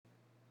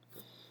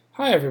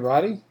Hi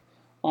everybody.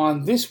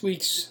 On this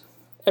week's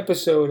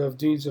episode of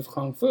Dudes of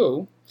Kung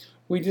Fu,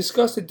 we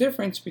discuss the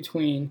difference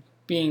between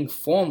being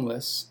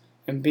formless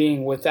and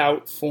being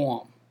without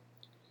form.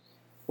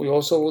 We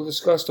also will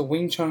discuss the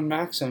Wing Chun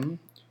maxim,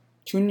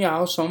 Chun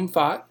Yao Som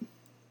Fat,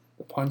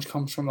 the punch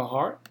comes from the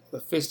heart,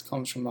 the fist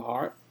comes from the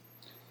heart.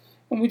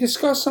 And we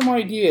discuss some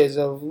ideas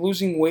of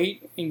losing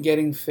weight and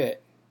getting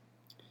fit.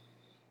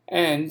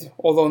 And,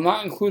 although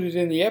not included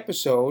in the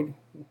episode,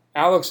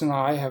 Alex and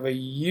I have a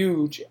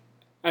huge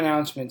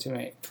announcement to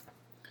make.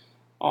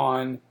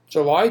 On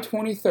July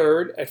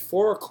 23rd at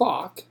 4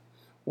 o'clock,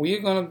 we are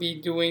going to be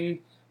doing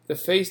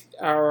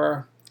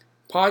our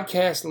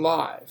podcast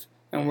live,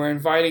 and we're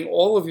inviting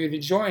all of you to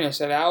join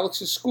us at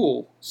Alex's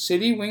school,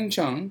 City Wing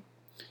Chun,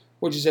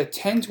 which is at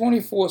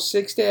 1024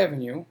 6th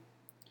Avenue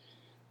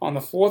on the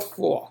 4th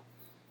floor.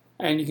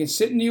 And you can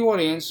sit in the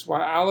audience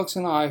while Alex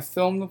and I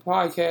film the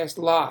podcast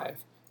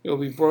live. It will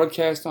be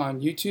broadcast on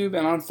YouTube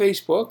and on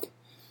Facebook.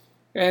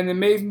 And there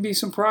may even be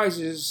some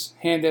prizes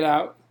handed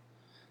out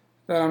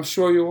that I'm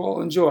sure you'll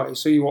all enjoy.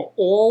 So you are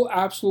all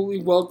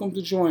absolutely welcome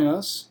to join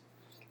us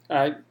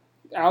at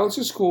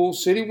Alex's School,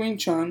 City Wing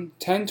Chun,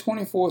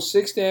 1024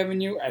 6th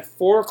Avenue at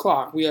 4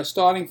 o'clock. We are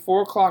starting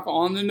 4 o'clock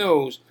on the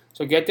nose.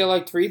 So get there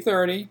like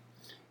 3:30,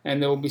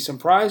 and there will be some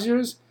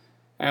prizes,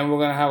 and we're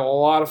going to have a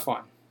lot of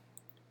fun.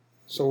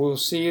 So we'll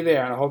see you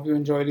there, and I hope you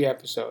enjoy the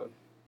episode.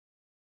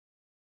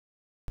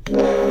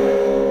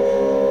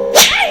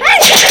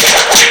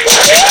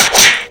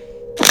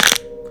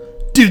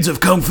 Dudes of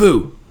Kung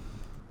Fu.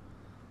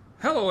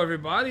 Hello,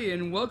 everybody,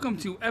 and welcome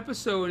to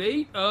episode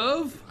 8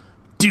 of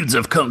Dudes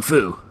of Kung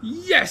Fu.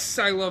 Yes,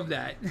 I love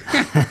that.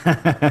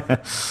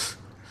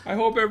 I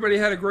hope everybody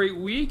had a great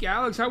week.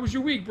 Alex, how was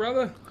your week,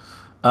 brother?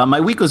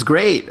 My week was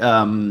great,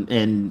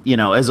 and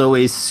as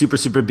always,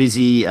 super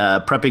busy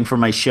prepping for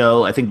my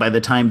show. I think by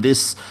the time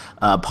this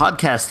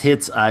podcast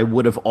hits, I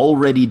would have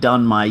already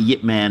done my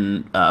Yip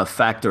Man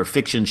fact or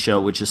fiction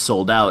show, which is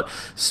sold out.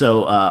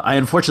 So I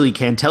unfortunately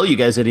can't tell you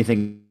guys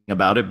anything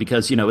about it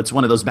because it's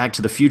one of those Back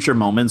to the Future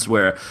moments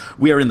where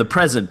we are in the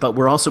present, but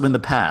we're also in the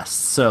past.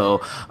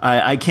 So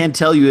I can't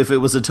tell you if it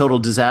was a total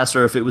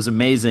disaster or if it was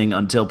amazing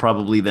until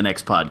probably the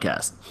next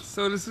podcast.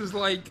 So this is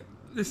like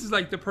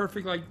the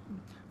perfect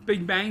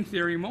Big Bang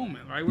Theory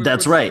moment, right?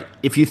 That's right.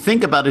 If you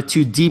think about it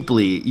too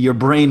deeply, your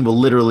brain will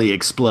literally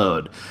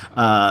explode.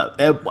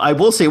 I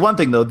will say one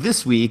thing, though.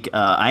 This week,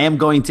 I am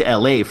going to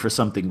LA for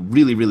something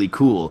really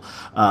cool.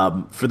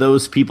 For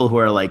those people who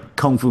are like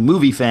Kung Fu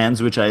movie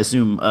fans, which I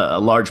assume a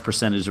large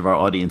percentage of our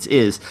audience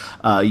is,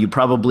 you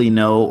probably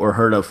know or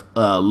heard of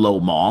Lo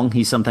Mong.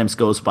 He sometimes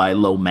goes by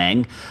Lo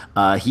Mang.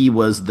 He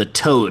was the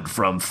Toad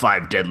from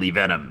Five Deadly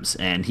Venoms,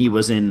 and he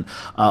was in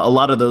a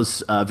lot of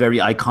those very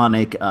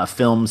iconic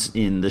films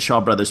in the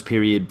Shaw Brothers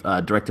period,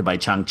 directed by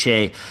Chang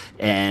Che.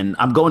 And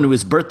I'm going to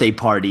his birthday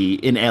party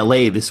in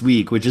LA this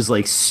week, which is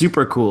like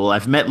super cool.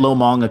 I've met Lo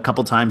Mong a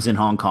couple times in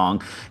Hong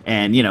Kong,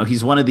 and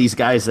he's one of these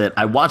guys that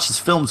I watched his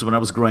films when I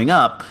was growing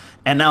up,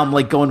 and now I'm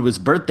like going to his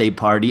birthday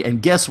party.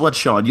 And guess what,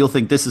 Sean? You'll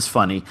think this is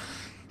funny.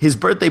 His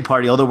birthday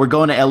party, although we're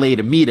going to LA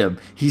to meet him,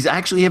 he's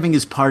actually having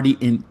his party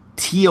in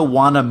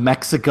Tijuana,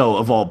 Mexico,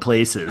 of all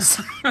places.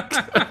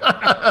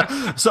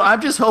 So I'm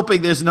just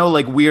hoping there's no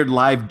weird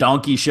live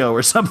donkey show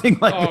or something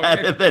like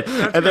that,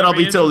 and then I'll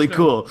be totally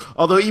cool.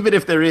 Although even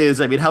if there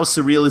is, I mean, how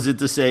surreal is it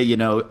to say,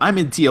 I'm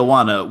in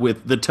Tijuana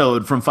with the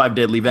Toad from Five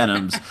Deadly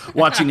Venoms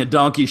watching a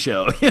donkey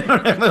show?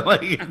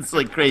 It's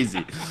like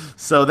crazy.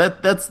 So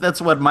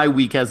that's what my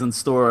week has in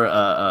store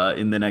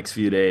in the next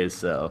few days.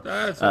 So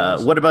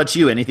awesome. What about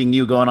you? Anything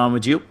new going on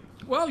with you?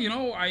 Well,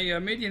 I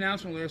made the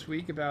announcement last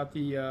week about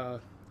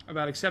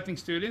about accepting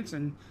students,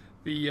 and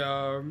the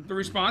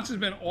response has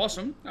been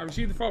awesome. I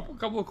received a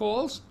couple of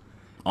calls.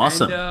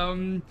 Awesome.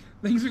 And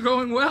things are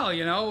going well.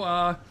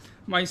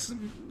 My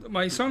son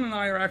and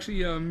I are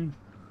actually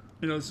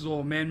this is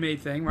all a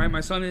man-made thing, right?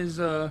 My son is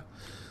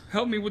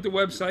helped me with the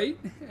website,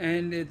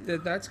 and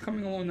that's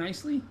coming along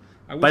nicely.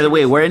 By the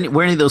way, were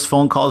any of those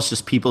phone calls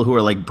just people who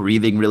are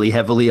breathing really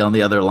heavily on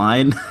the other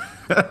line?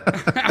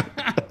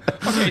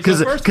 Because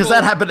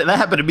that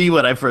happened to me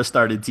when I first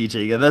started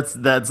teaching, and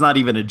that's not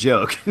even a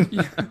joke.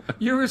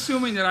 You're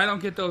assuming that I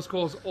don't get those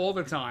calls all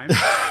the time.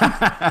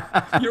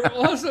 You're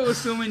also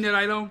assuming that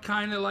I don't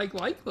kind of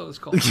like those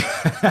calls.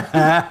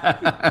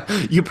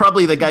 You're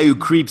probably the guy who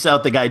creeps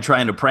out the guy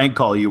trying to prank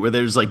call you, where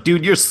there's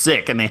dude, you're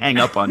sick, and they hang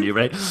up on you,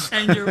 right?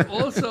 And you're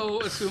also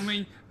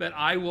assuming that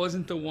I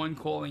wasn't the one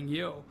calling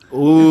you.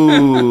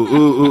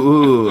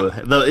 Ooh.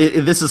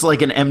 This is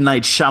like an M.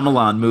 Night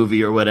Shyamalan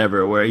movie or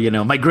whatever, where,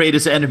 my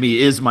greatest enemy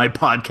is my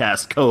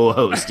podcast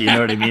co-host, you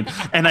know what I mean?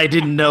 And I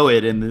didn't know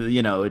it, and,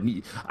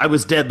 I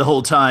was dead the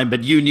whole time,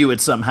 but you knew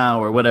it somehow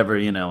or whatever,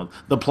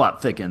 the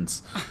plot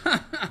thickens.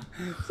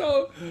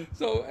 So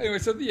anyway,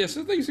 so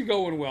things are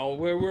going well.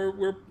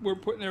 We're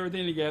putting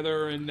everything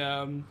together, and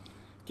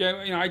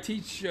I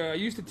teach. I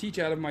used to teach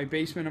out of my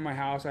basement of my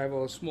house. I have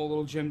a small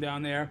little gym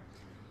down there,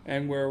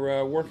 and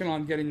we're working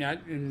on getting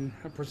that in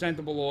a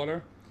presentable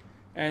order.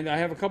 And I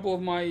have a couple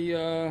of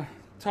my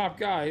top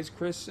guys,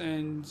 Chris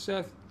and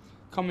Seth,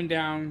 coming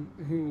down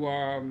who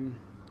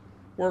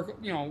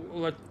work,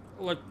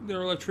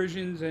 they're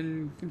electricians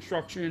and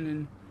construction,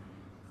 and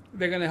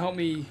they're going to help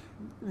me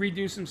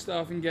redo some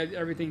stuff and get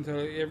everything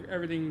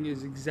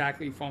is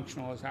exactly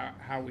functional as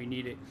how we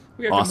need it.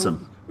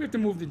 Awesome. We have to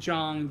move the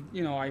Jong.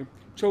 I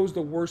chose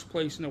the worst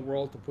place in the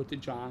world to put the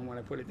Jong when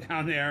I put it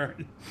down there.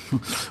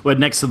 What,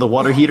 next to the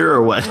water heater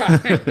or what?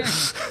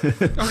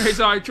 Okay,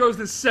 so I chose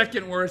the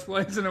second worst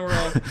place in the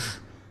world.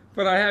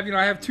 But I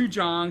have two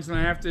Jongs, and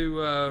I have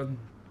to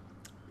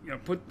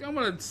I'm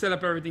going to set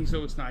up everything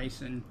so it's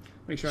nice and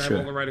make sure I have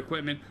all the right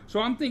equipment. So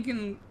I'm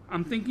thinking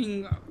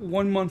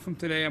 1 month from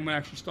today I'm going to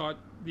actually start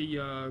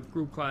the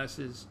group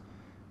classes,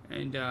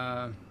 and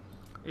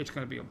it's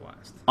going to be a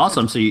blast.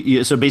 Awesome.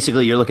 So so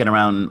basically you're looking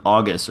around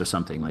August or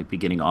something, like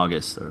beginning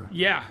August or.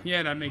 Yeah,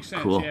 that makes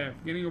sense. Cool. Yeah,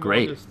 beginning of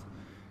Great. August.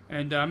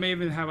 And I may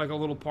even have like a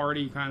little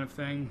party kind of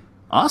thing.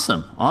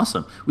 Awesome.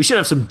 We should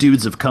have some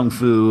Dudes of Kung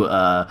Fu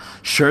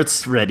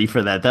shirts ready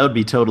for that. That would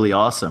be totally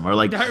awesome. Or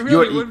like That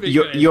really would be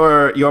good.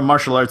 your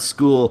martial arts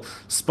school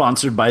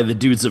sponsored by the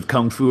Dudes of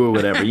Kung Fu or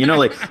whatever.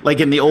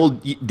 Like in the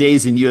old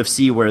days in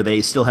UFC where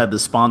they still had the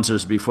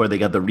sponsors before they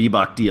got the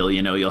Reebok deal.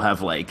 You'll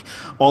have like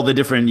all the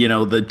different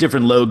the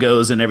different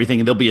logos and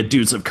everything, and there'll be a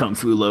Dudes of Kung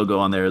Fu logo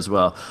on there as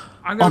well.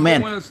 I'm going to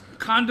put one of those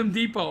Condom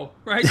Depot,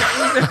 right?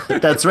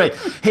 That's right.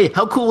 Hey,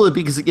 how cool would it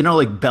be? Because,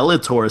 like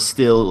Bellator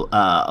still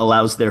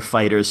allows their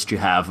fighters to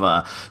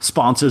have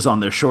sponsors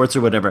on their shorts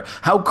or whatever.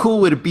 How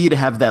cool would it be to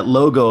have that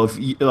logo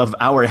of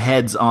our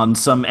heads on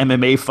some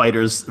MMA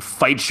fighters'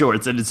 fight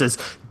shorts and it says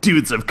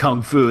Dudes of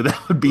Kung Fu?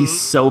 That would be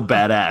so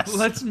badass.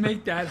 Let's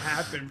make that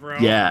happen, bro.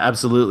 Yeah,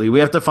 absolutely. We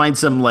have to find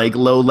some like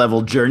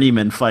low-level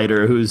journeyman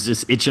fighter who's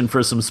just itching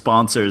for some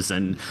sponsors,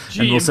 and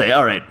we'll say,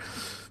 all right.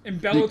 In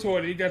Bellator,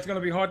 I think that's going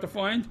to be hard to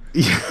find.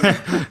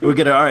 Yeah, you're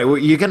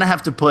gonna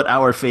have to put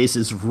our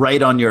faces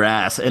right on your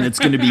ass, and it's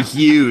gonna be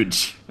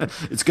huge.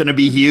 It's gonna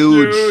be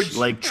huge,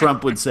 like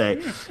Trump would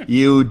say,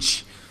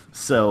 huge.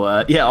 So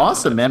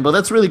awesome, man. Well,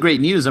 that's really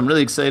great news. I'm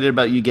really excited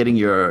about you getting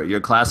your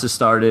classes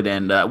started.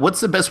 And what's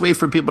the best way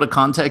for people to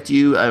contact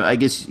you? I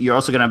guess you're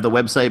also gonna have the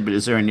website, but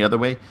is there any other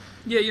way?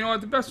 Yeah,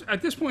 the best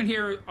at this point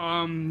here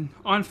on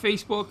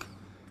Facebook,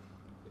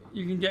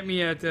 you can get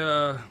me at.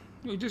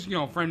 Just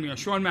friend me on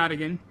Sean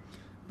Madigan,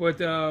 but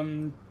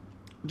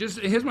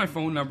here's my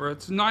phone number.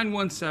 It's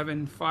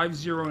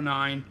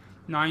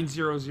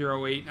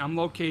 917-509-9008. I'm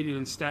located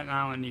in Staten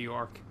Island, New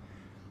York.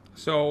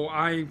 So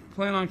I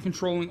plan on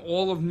controlling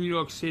all of New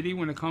York City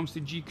when it comes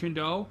to Jeet Kune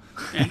Do,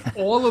 and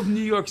all of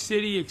New York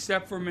City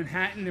except for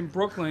Manhattan and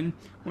Brooklyn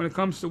when it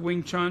comes to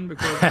Wing Chun,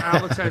 because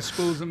Alex has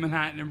schools in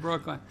Manhattan and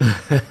Brooklyn.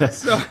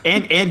 So,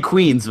 and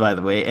Queens, by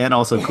the way, and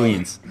also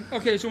Queens.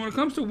 Okay, so when it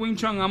comes to Wing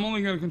Chun, I'm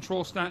only going to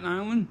control Staten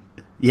Island.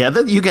 Yeah,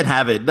 you can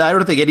have it. I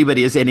don't think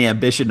anybody has any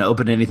ambition to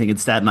open anything in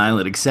Staten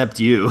Island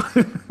except you.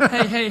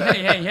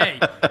 Hey.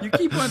 You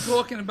keep on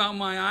talking about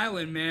my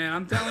island, man.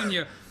 I'm telling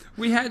you.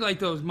 We had like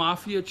those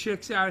mafia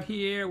chicks out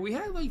here. We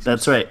had like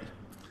That's right.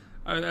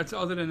 That's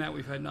other than that,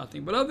 we've had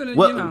nothing. But other than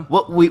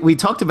well, we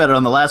talked about it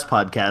on the last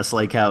podcast,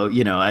 like how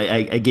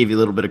I gave you a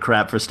little bit of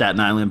crap for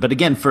Staten Island, but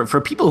again,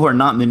 for people who are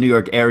not in the New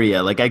York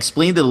area, like I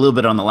explained it a little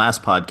bit on the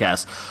last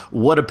podcast,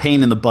 what a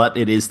pain in the butt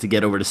it is to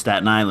get over to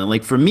Staten Island.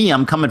 Like for me,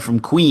 I'm coming from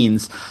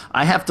Queens.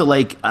 I have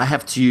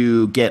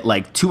to get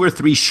like 2 or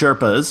 3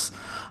 Sherpas.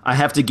 I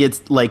have to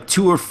get like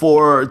 2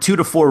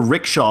 to 4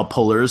 rickshaw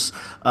pullers.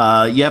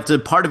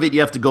 Part of it you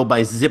have to go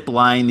by zip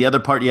line. The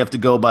other part you have to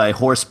go by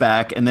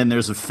horseback. And then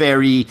there's a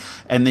ferry.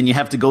 And then you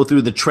have to go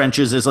through the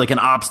trenches. There's like an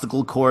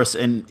obstacle course.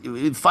 And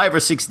in 5 or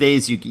 6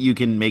 days, you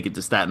can make it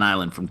to Staten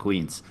Island from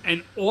Queens.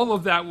 And all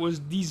of that was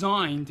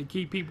designed to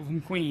keep people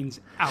from Queens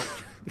out.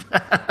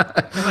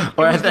 It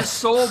was the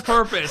sole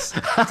purpose.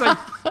 It's like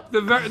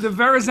the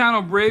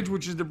Verrazano Bridge,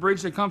 which is the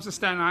bridge that comes to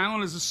Staten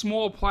Island, is a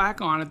small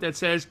plaque on it that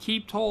says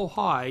 "Keep toll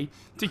high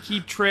to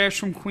keep trash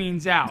from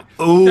Queens out."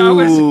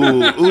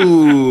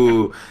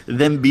 Ooh,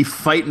 them be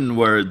fighting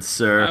words,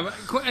 sir.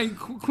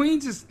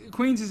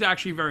 Queens is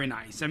actually very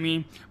nice. I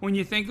mean, when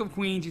you think of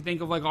Queens, you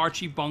think of like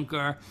Archie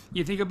Bunker.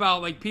 You think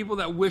about like people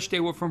that wish they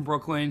were from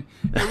Brooklyn.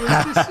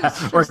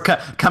 Or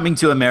Coming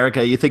to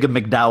America, you think of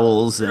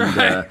McDowell's and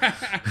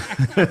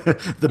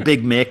the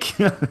Big Mick.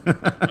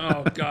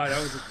 Oh God,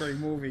 that was a great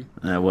movie.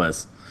 That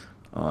was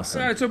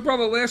awesome. All right, so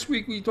brother, last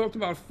week we talked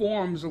about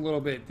forms a little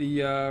bit.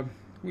 We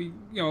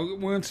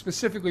weren't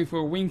specifically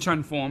for Wing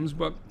Chun forms,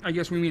 but I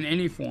guess we mean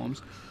any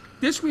forms.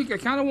 This week I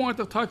kind of wanted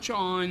to touch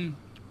on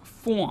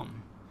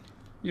form.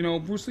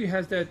 Bruce Lee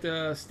has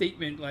that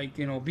statement like,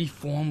 be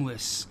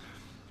formless.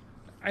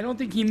 I don't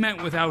think he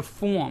meant without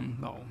form,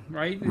 though,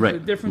 right? There's a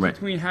difference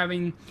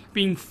between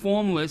being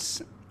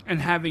formless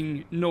and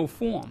having no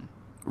form.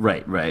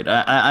 Right.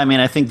 I mean,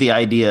 I think the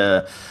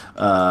idea,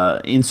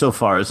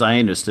 insofar as I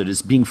understood,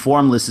 is being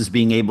formless is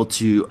being able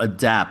to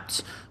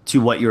adapt to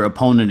what your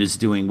opponent is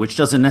doing, which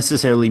doesn't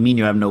necessarily mean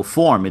you have no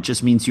form. It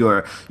just means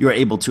you're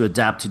able to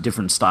adapt to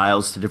different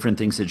styles, to different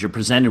things that you're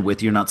presented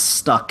with. You're not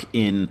stuck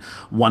in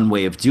one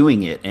way of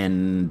doing it.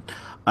 And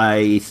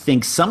I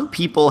think some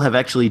people have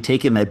actually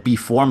taken that be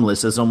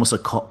formless as almost a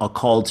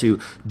call to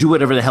do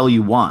whatever the hell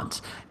you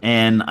want.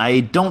 And I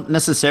don't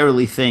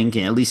necessarily think,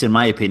 at least in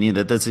my opinion,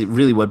 that that's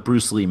really what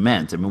Bruce Lee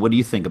meant. I mean, what do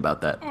you think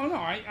about that? Oh no,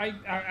 I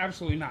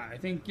absolutely not. I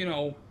think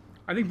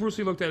I think Bruce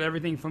Lee looked at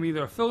everything from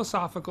either a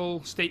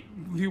philosophical state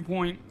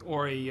viewpoint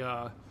or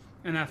a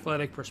an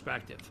athletic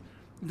perspective,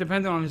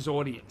 depending on his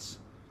audience.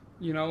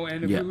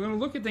 And if Yeah. you're going to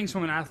look at things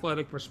from an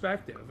athletic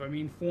perspective, I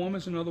mean, form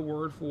is another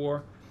word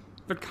for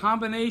the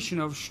combination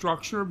of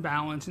structure,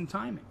 balance, and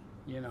timing.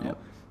 Yep.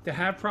 To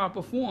have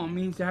proper form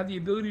means to have the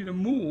ability to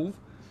move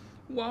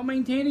while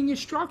maintaining your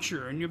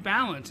structure and your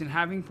balance and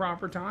having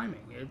proper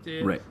timing.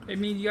 Right. It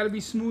means you got to be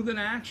smooth in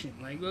action.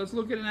 Like, let's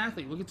look at an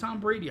athlete. Look at Tom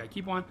Brady.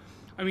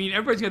 I mean,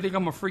 everybody's going to think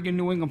I'm a freaking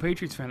New England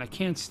Patriots fan. I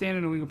can't stand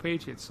the New England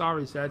Patriots.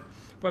 Sorry, Seth.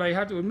 But I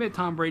have to admit,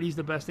 Tom Brady's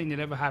the best thing that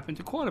ever happened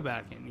to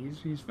quarterbacking.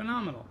 He's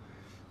phenomenal.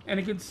 And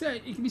it can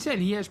be said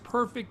he has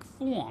perfect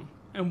form.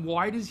 And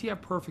why does he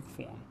have perfect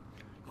form?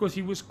 Because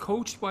he was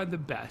coached by the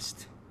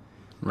best.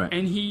 Right.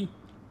 And he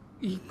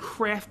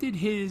crafted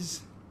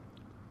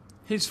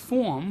his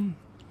form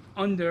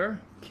under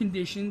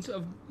conditions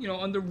of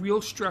under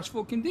real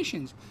stressful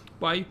conditions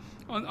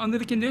under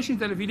the conditions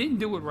that if he didn't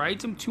do it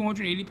right, some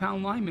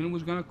 280-pound lineman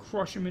was going to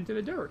crush him into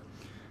the dirt.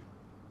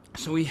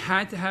 So he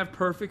had to have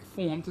perfect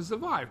form to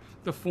survive.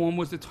 The form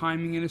was the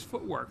timing in his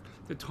footwork,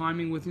 the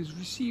timing with his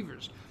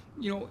receivers,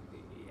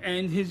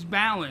 and his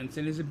balance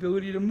and his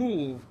ability to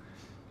move.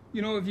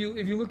 If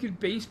you look at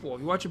baseball,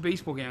 if you watch a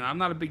baseball game, I'm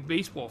not a big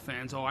baseball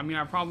fan, so I mean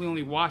I probably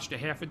only watched a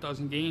half a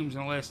dozen games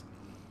in the last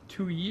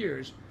 2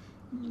 years.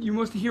 You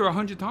must hear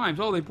 100 times,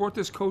 oh, they brought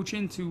this coach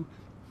in to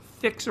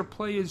fix a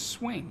player's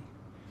swing.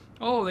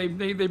 Oh,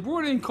 they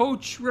brought in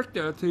Coach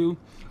Richter to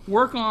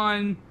work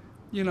on,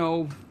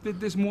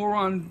 this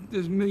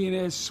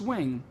millionaire's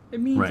swing.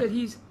 It means Right. that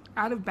he's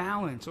out of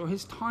balance or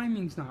his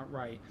timing's not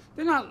right.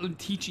 They're not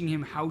teaching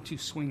him how to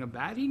swing a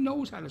bat. He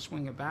knows how to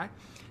swing a bat.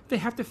 They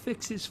have to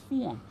fix his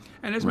form.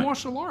 And as Right.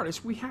 martial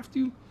artists, we have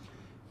to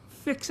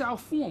fix our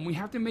form. We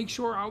have to make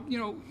sure,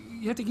 you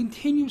have to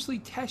continuously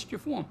test your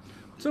form.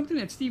 Something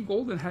that Steve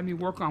Golden had me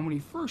work on when he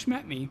first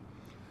met me,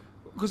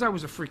 because I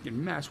was a freaking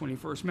mess when he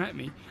first met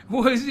me,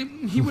 was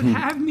he would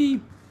have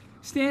me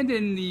stand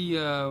in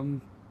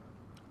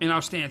in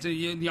our stance,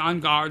 the on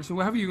guard, so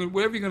whatever you're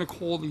going to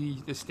call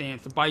the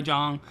stance, the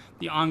baijang,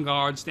 the on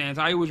guard stance.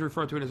 I always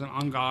refer to it as an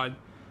on guard.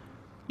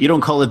 You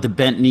don't call it the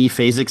bent knee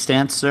phasic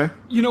stance, sir?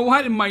 You know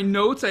what? In my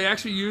notes, I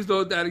actually used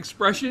that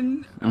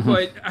expression,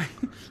 but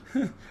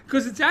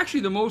because it's actually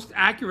the most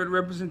accurate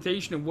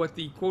representation of what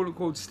the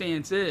quote-unquote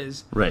stance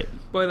is. Right.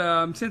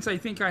 But since I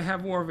think I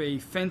have more of a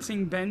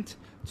fencing bent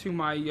to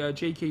my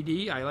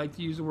JKD, I like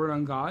to use the word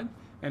on God,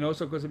 and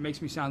also because it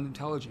makes me sound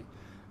intelligent.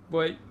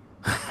 But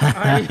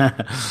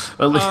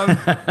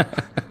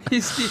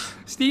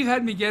Steve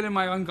had me get in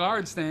my on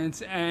guard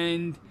stance,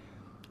 and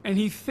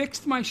he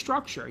fixed my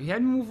structure. He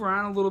had me move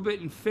around a little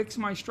bit and fix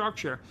my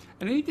structure.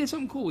 And then he did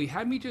something cool. He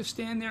had me just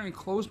stand there and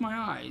close my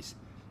eyes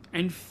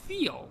and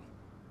feel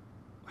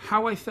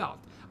how I felt.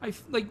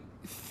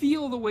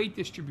 Feel the weight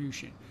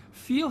distribution.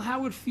 Feel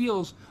how it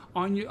feels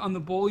on the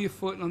ball of your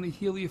foot and on the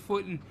heel of your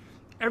foot, and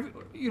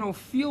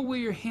feel where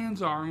your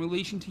hands are in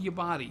relation to your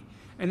body.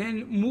 And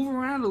then move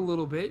around a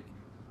little bit.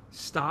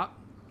 Stop,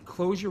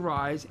 close your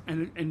eyes,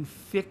 and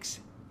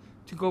fix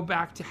to go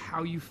back to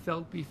how you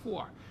felt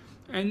before.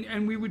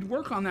 And we would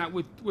work on that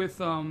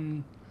with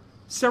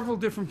several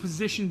different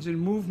positions and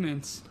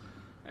movements,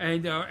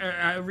 and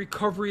a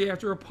recovery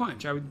after a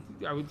punch. I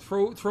would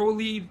throw a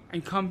lead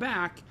and come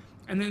back,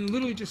 and then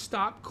literally just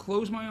stop,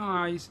 close my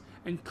eyes,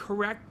 and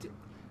correct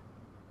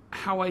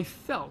how I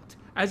felt,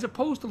 as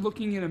opposed to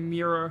looking in a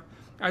mirror,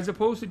 as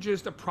opposed to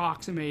just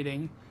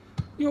approximating.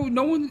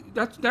 No one.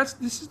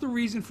 This is the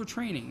reason for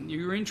training.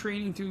 You're in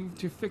training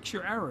to fix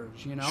your errors.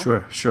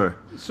 Sure.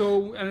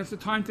 So, and it's the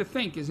time to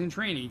think is in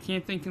training. You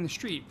can't think in the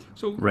street.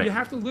 So Right. You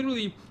have to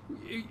literally,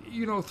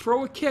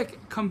 throw a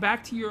kick, come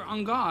back to your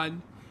on guard,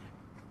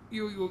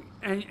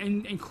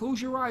 and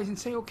close your eyes and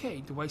say,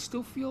 okay, do I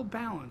still feel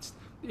balanced?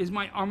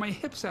 Are my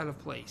hips out of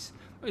place?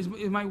 Is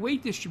my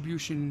weight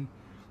distribution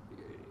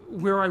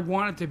where I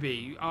want it to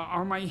be?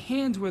 Are my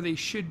hands where they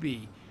should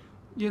be?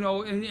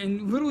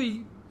 And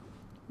literally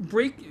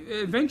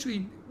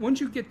eventually, once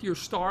you get your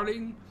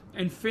starting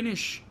and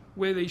finish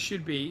where they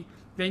should be,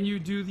 then you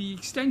do the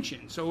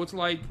extension. So it's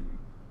like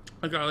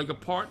a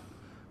part,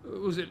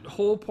 was it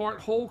whole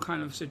part whole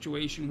kind of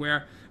situation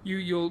where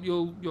you'll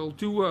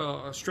do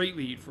a straight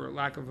lead, for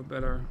lack of a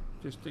better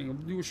thing. You'll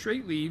do a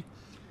straight lead,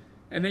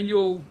 and then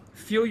you'll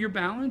feel your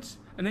balance,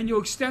 and then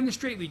you'll extend the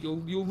straight lead.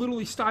 You'll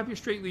literally stop your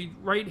straight lead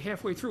right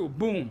halfway through.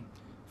 Boom,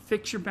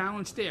 fix your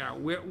balance there.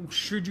 Where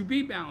should you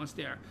be balanced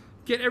there?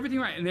 Get everything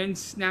right, and then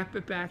snap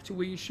it back to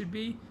where you should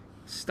be.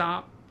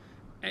 Stop,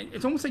 and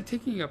it's almost like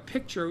taking a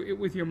picture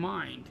with your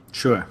mind.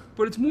 Sure.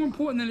 But it's more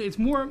important than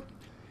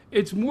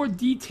it's more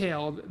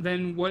detailed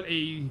than what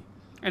an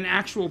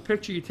actual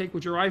picture you take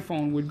with your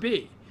iPhone would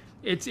be.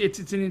 It's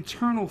an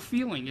internal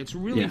feeling. It's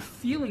really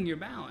feeling your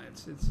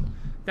balance.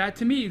 That,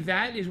 to me,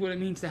 that is what it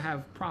means to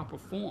have proper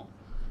form.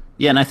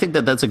 Yeah, and I think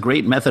that that's a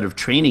great method of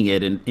training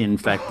it. And in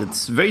fact,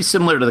 it's very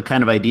similar to the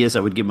kind of ideas I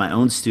would give my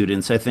own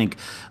students. I think,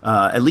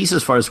 at least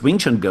as far as Wing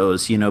Chun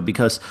goes,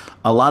 because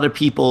a lot of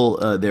people,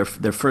 their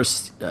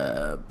first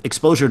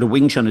exposure to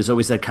Wing Chun is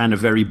always that kind of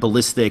very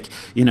ballistic,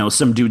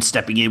 some dude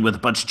stepping in with a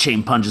bunch of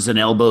chain punches and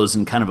elbows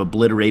and kind of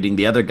obliterating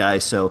the other guy.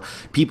 So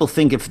people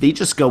think if they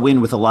just go in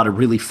with a lot of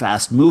really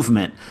fast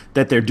movement,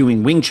 that they're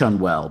doing Wing Chun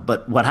well.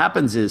 But what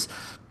happens is,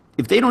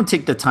 if they don't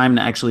take the time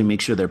to actually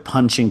make sure they're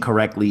punching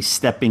correctly,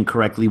 stepping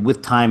correctly,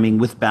 with timing,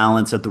 with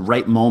balance at the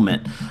right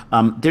moment,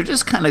 they're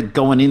just kind of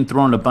going in,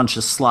 throwing a bunch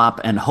of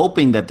slop and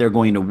hoping that they're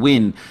going to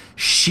win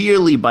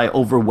sheerly by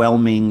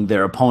overwhelming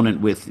their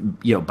opponent with,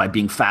 by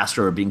being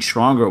faster or being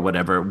stronger or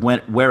whatever.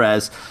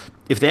 Whereas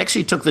if they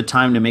actually took the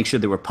time to make sure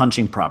they were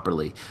punching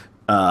properly,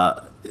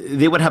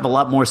 they would have a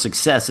lot more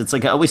success. It's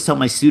like I always tell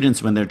my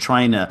students when they're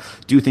trying to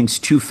do things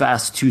too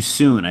fast, too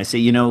soon. I say,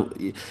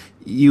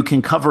 you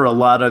can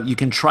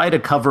try to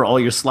cover all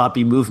your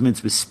sloppy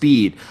movements with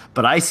speed,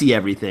 but I see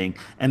everything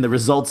and the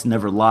results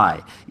never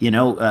lie.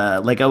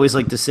 Like I always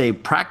like to say,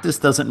 practice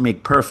doesn't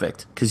make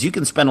perfect, because you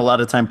can spend a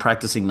lot of time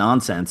practicing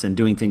nonsense and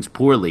doing things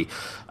poorly.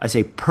 I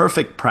say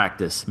perfect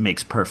practice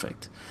makes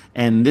perfect.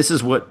 And this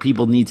is what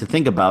people need to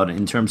think about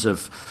in terms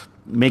of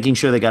making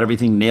sure they got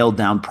everything nailed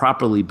down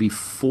properly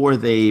before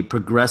they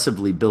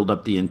progressively build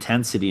up the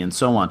intensity and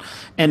so on.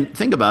 And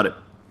think about it.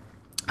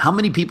 How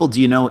many people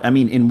do you know? I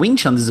mean, in Wing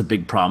Chun, this is a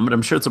big problem, but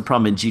I'm sure it's a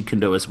problem in Jeet Kune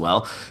Do as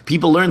well.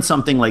 People learn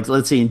something like,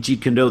 let's say in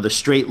Jeet Kune Do, the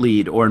straight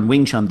lead, or in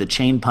Wing Chun, the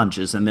chain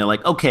punches, and they're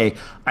like, okay,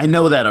 I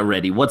know that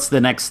already. What's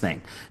the next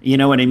thing? You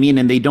know what I mean?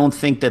 And they don't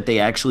think that they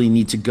actually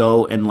need to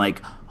go and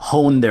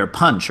hone their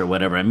punch or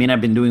whatever. I mean, I've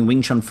been doing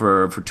Wing Chun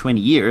for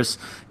 20 years,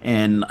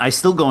 and I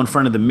still go in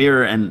front of the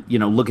mirror and,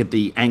 look at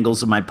the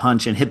angles of my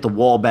punch and hit the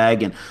wall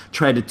bag and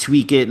try to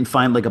tweak it and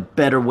find a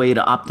better way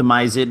to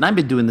optimize it. And I've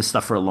been doing this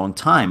stuff for a long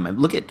time. I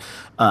look at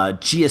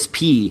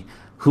GSP,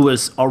 who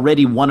is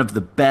already one of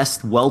the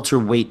best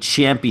welterweight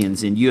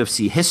champions in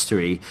UFC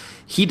history.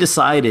 He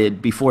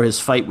decided before his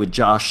fight with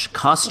Josh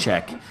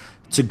Koscheck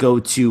to go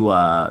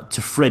to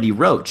Freddie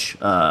Roach,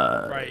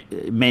 Right.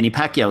 Manny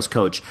Pacquiao's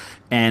coach,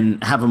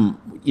 and have him,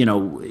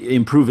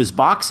 improve his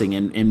boxing.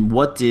 And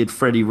what did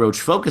Freddie Roach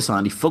focus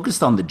on? He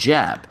focused on the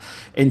jab.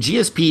 And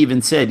GSP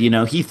even said,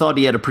 he thought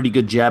he had a pretty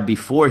good jab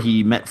before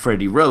he met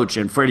Freddie Roach,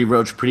 and Freddie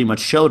Roach pretty much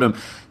showed him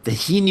that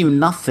he knew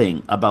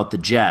nothing about the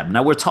jab.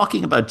 Now, we're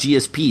talking about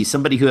GSP,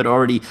 somebody who had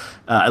already,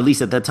 at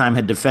least at that time,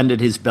 had defended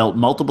his belt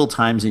multiple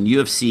times in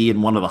UFC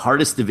in one of the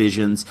hardest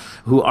divisions,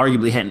 who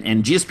arguably had,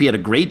 and GSP had a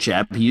great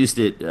jab. He used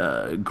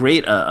it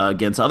great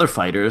against other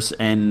fighters,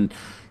 and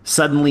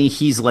suddenly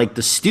he's like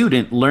the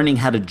student learning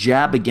how to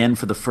jab again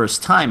for the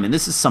first time. And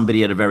this is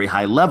somebody at a very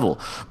high level,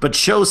 but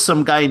shows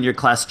some guy in your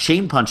class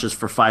chain punches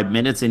for 5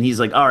 minutes and he's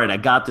like, all right, I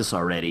got this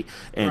already.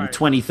 And Right.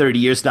 20, 30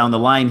 years down the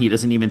line, he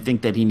doesn't even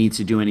think that he needs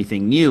to do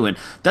anything new. And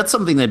that's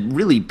something that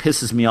really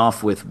pisses me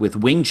off with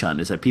Wing Chun,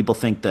 is that people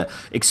think the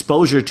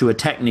exposure to a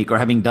technique or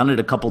having done it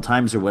a couple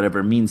times or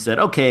whatever means that,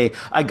 okay,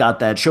 I got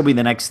that, show me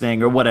the next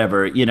thing or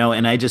whatever,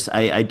 and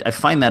I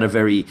find that a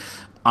very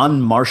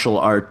unmartial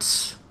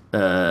arts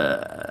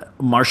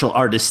martial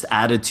artist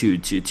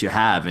attitude to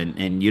have,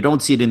 and you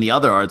don't see it in the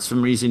other arts. For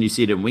some reason you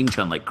see it in Wing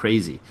Chun like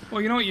crazy.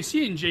 Well, you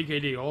see it in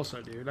JKD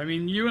also, dude. I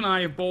mean, you and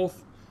I have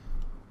both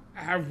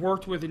have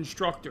worked with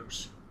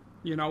instructors.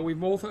 We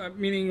both,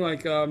 meaning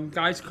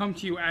guys come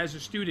to you as a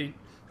student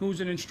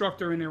who's an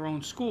instructor in their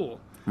own school.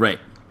 Right.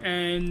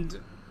 And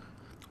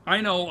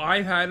I know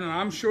I've had, and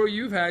I'm sure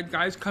you've had,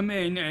 guys come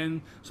in,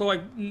 and so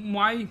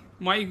my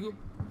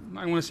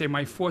I want to say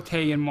my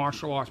forte in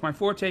martial arts, my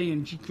forte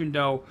in Jeet Kune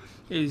Do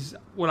is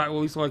what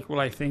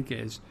I think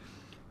is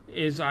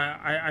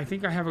I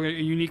think I have a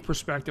unique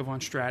perspective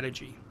on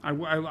strategy. I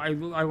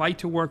like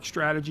to work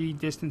strategy,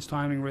 distance,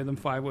 timing, rhythm,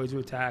 5 ways of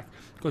attack,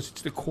 because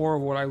it's the core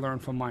of what I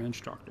learned from my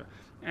instructor,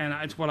 and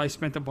it's what I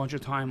spent a bunch of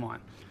time on.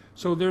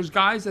 So there's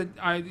guys that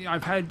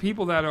I've had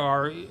people that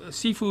are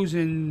Sifus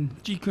in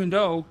Jeet Kune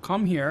Do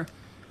come here,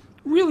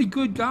 really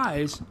good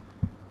guys.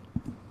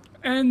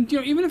 And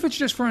even if it's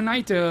just for a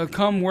night to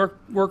come work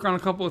on a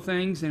couple of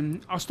things,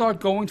 and I'll start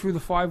going through the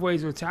 5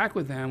 ways of attack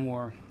with them,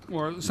 or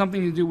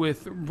something to do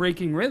with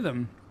breaking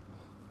rhythm,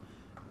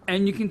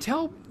 and you can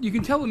tell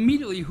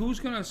immediately who's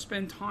going to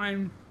spend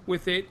time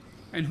with it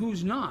and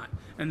who's not.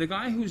 And the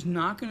guy who's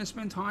not going to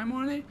spend time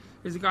on it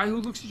is the guy who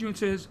looks at you and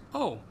says,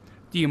 "Oh,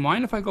 do you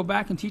mind if I go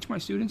back and teach my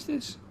students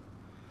this?"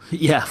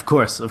 Yeah, of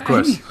course.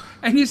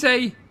 And you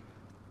say,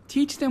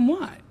 "Teach them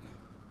what?"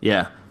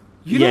 Yeah.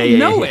 You don't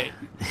know it.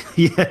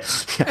 Yeah.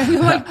 And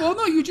you're like, well,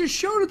 no, you just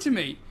showed it to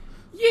me.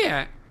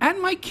 Yeah, at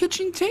my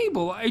kitchen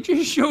table, I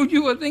just showed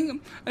you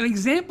an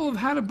example of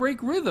how to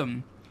break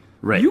rhythm.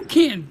 Right. You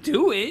can't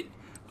do it.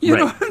 You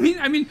know Right. what I mean?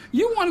 I mean,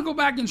 you want to go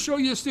back and show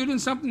your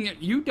students something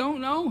that you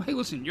don't know? Hey,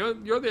 listen,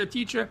 you're their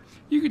teacher.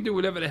 You can do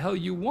whatever the hell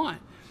you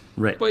want.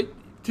 Right. But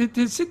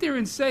to sit there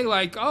and say,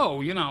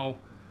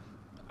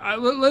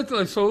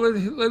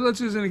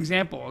 let's use an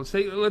example.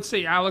 Let's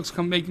say Alex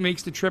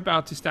makes the trip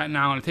out to Staten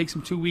Island. It takes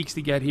him 2 weeks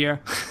to get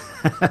here.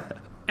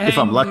 If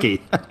I'm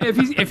lucky.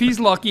 if he's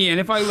lucky, and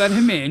if I let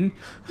him in,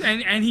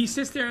 and he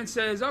sits there and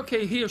says,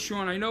 "Okay, here,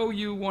 Sean, I know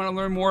you want to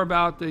learn more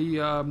about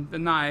the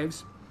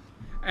knives,"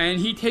 and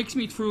he takes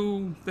me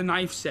through the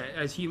knife set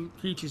as he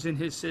teaches in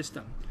his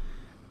system,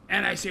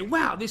 and I say,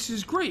 "Wow, this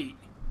is great.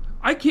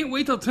 I can't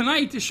wait till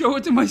tonight to show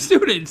it to my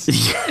students."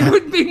 It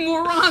would be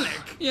moronic,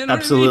 you know.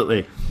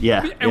 Absolutely. What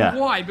I mean? Yeah. And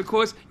why?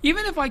 Because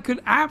even if I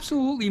could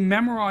absolutely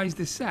memorize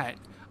the set,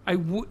 I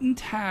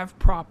wouldn't have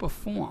proper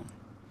form.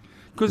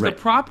 Because the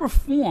proper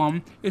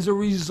form is a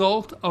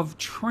result of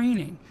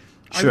training.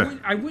 Sure.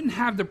 I wouldn't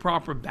have the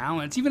proper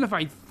balance. Even if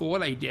I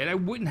thought I did, I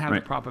wouldn't have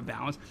the proper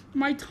balance.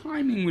 My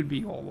timing would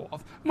be all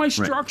off. My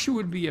structure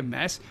would be a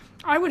mess.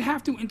 I would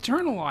have to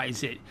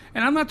internalize it.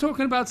 And I'm not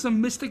talking about some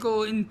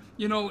mystical,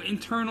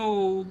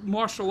 internal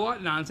martial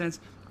art nonsense.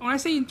 When I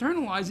say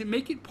internalize it,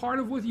 make it part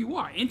of what you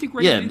are.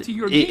 Integrate it into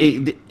your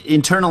game.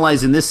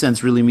 Internalize in this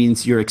sense really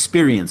means you're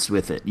experienced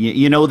with it.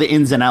 You know the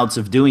ins and outs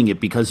of doing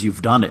it because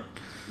you've done it.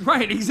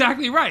 Right,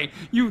 exactly right.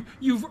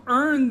 You've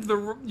earned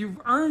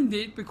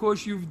it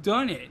because you've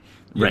done it.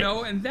 You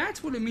know, and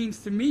that's what it means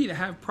to me to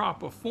have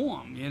proper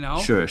form. You know.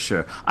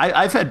 Sure.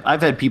 I've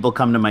had people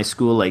come to my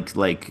school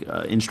like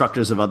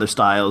instructors of other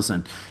styles,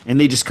 and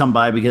they just come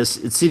by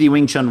because at City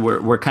Wing Chun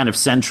we're kind of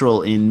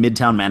central in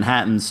Midtown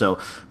Manhattan. So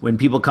when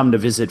people come to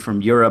visit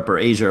from Europe or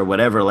Asia or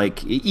whatever,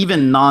 like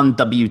even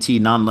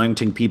non-WT,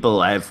 non-Learning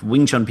people, I have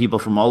Wing Chun people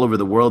from all over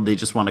the world. They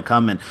just want to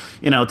come and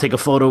take a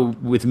photo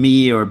with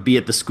me or be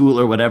at the school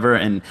or whatever.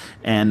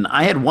 And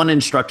I had one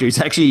instructor. He's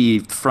actually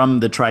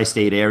from the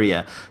tri-state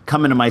area,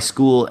 come into my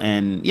school.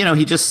 And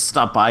he just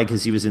stopped by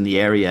because he was in the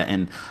area,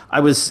 and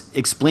I was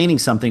explaining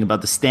something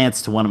about the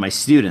stance to one of my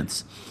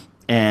students,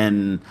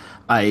 and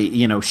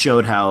I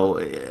showed how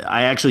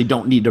I actually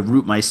don't need to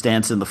root my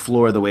stance in the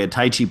floor the way a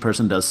Tai Chi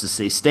person does to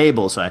stay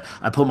stable. So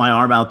I put my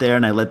arm out there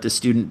and I let the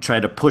student try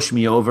to push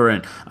me over,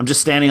 and I'm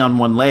just standing on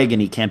one leg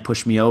and he can't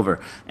push me over.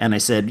 And I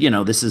said,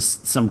 this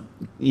is some,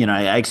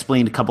 I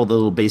explained a couple of the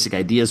little basic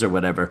ideas or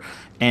whatever.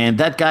 And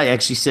that guy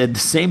actually said the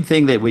same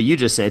thing that what you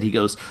just said. He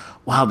goes,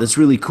 "Wow, that's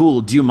really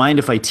cool. Do you mind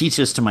if I teach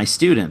this to my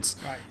students?"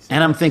 Right.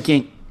 And I'm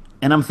thinking,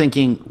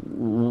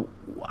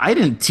 I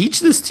didn't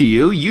teach this to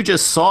you. You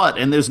just saw it,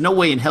 and there's no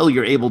way in hell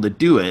you're able to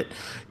do it.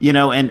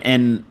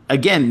 And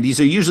again, these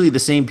are usually the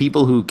same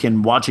people who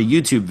can watch a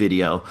YouTube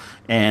video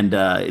and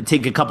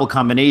take a couple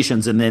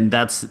combinations, and then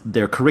that's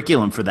their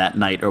curriculum for that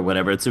night or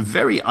whatever. It's a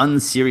very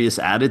unserious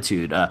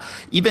attitude.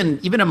 Even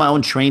in my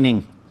own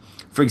training,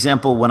 for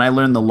example, when I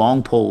learned the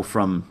long pole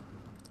from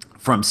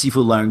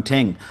Sifu Leung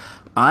Ting,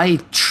 I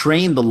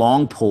trained the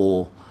long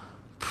pole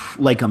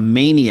like a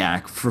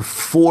maniac for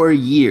 4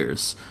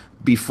 years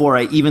before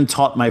I even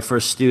taught my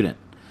first student.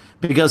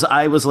 Because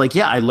I was like,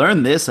 yeah, I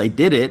learned this, I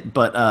did it,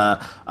 but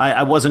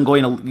I wasn't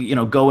going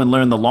to, go and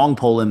learn the long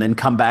pole and then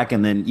come back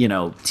and then,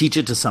 teach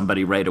it to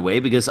somebody right away,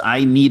 because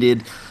I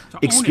needed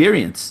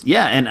experience.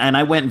 Yeah, and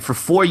I went for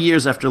 4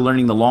 years after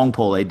learning the long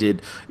pole. I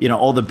did,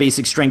 all the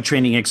basic strength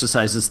training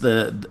exercises,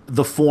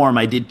 the form.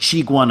 I did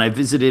Chi Guan. I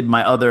visited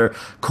my other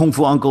Kung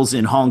Fu uncles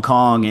in Hong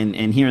Kong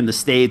and here in the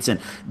States, and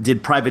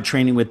did private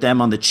training with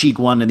them on the Chi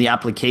Guan and the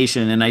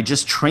application, and I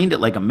just trained it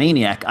like a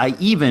maniac.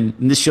 And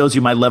this shows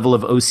you my level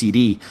of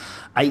OCD,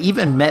 I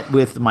even met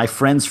with my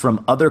friends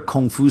from other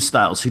Kung Fu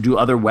styles who do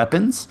other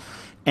weapons,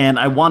 and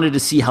I wanted to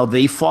see how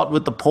they fought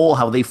with the pole,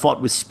 how they fought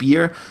with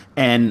spear,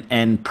 and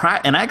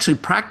I actually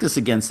practiced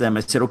against them. I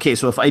said, okay,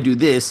 so if I do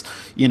this,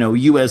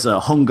 you as a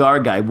Hung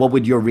Gar guy, what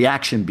would your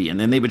reaction be? And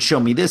then they would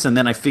show me this, and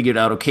then I figured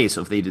out, okay,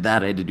 so if they did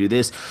that, I had to do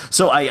this.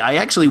 So I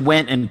actually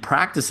went and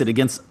practiced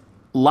it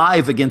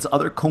live against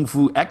other Kung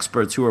Fu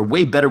experts who are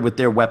way better with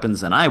their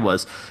weapons than I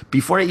was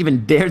before I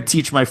even dared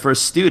teach my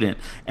first student.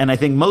 And I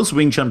think most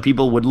Wing Chun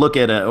people would look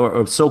at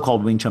or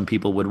so-called Wing Chun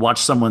people would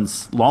watch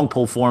someone's long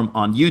pole form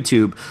on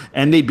YouTube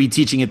and they'd be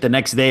teaching it the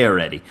next day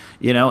already,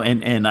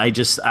 and I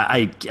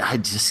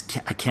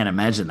can't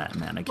imagine that,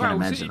 man. I can't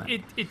imagine that.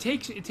 It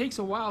takes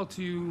a while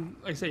to,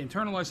 like I say,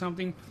 internalize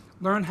something,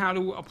 learn how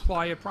to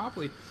apply it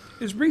properly.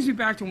 This brings me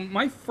back to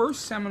my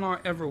first seminar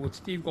ever with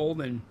Steve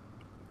Golden.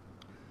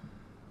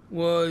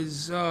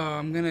 Was,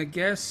 I'm going to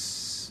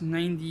guess, in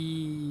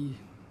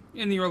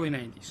the early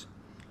 90s.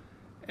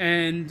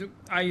 And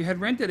I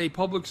had rented a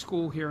public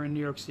school here in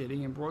New York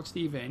City and brought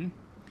Steve in.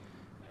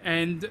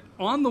 And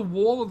on the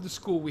wall of the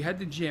school, we had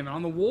the gym. And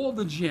on the wall of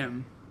the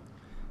gym,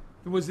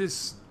 there was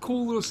this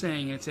cool little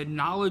saying. And it said,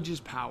 "Knowledge is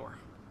power."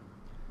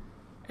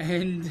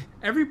 And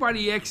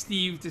everybody asked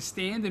Steve to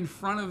stand in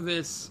front of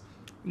this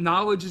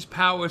 "Knowledge is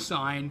power"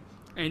 sign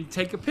and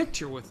take a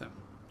picture with him.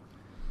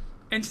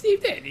 And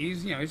Steve did.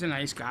 He's a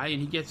nice guy,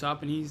 and he gets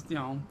up and he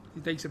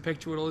takes a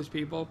picture with all these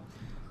people.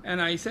 And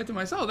I said to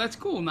myself, "That's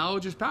cool.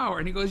 Knowledge is power."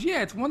 And he goes,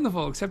 "Yeah, it's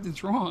wonderful, except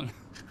it's wrong."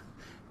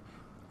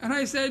 And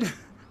I said,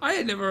 I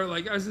had never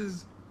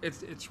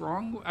it's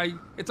wrong.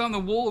 It's on the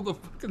wall of the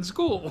fucking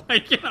school,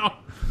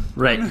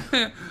 Right.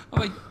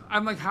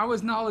 I'm like, how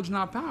is knowledge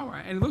not power?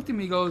 And he looked at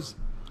me, and goes,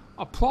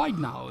 applied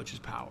knowledge is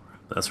power.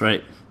 That's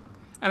right.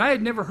 And I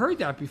had never heard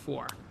that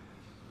before.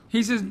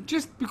 He says,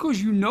 just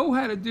because you know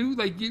how to do,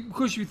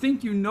 because you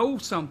think you know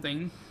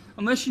something,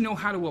 unless you know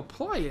how to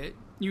apply it,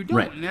 you don't.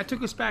 Right. And that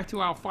took us back to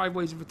our 5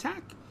 ways of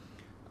attack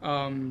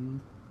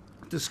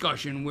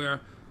discussion,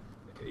 where,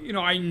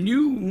 I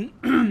knew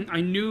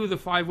the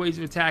 5 ways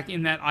of attack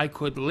in that I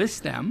could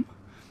list them.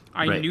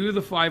 I knew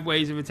the 5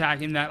 ways of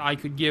attack in that I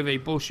could give a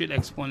bullshit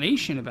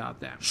explanation about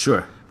them.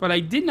 Sure. But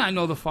I did not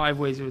know the 5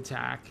 ways of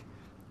attack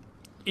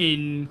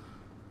in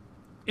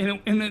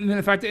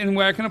the fact that in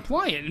where I can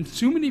apply it. And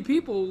too many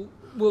people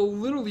will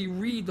literally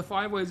read the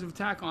 5 ways of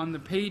attack on the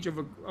page of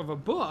a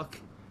book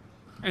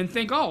and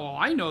think, oh, well,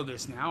 I know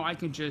this now. I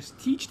can just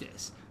teach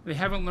this. They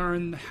haven't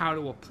learned how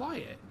to apply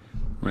it.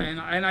 Right.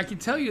 And I can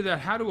tell you that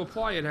how to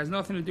apply it has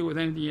nothing to do with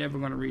anything you're ever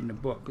going to read in a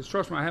book. Because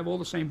trust me, I have all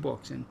the same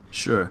books. And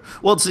sure.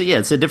 Well,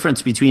 it's a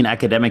difference between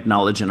academic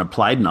knowledge and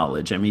applied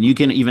knowledge. I mean, you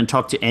can even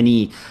talk to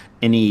any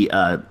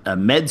a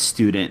med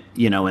student,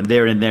 and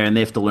they're in there and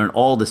they have to learn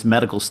all this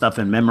medical stuff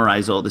and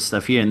memorize all this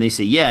stuff here. And they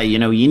say, yeah,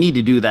 you need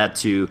to do that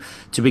to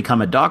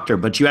become a doctor,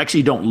 but you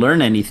actually don't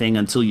learn anything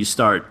until you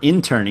start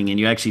interning and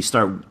you actually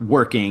start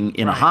working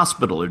in a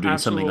hospital or doing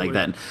something like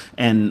that.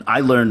 And I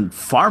learned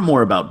far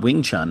more about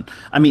Wing Chun.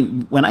 I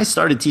mean, when I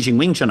started teaching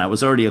Wing Chun, I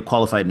was already a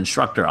qualified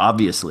instructor,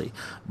 obviously,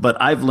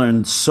 but I've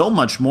learned so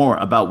much more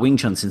about Wing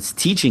Chun since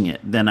teaching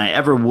it than I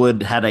ever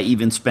would had I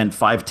even spent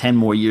 5-10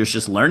 more years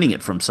just learning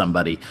it from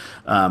somebody.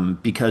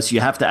 Because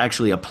you have to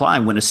actually apply.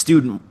 When a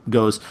student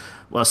goes,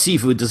 well,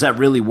 Sifu, does that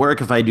really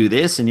work if I do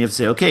this? And you have to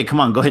say, okay, come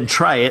on, go ahead and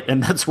try it.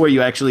 And that's where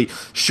you actually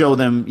show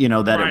them,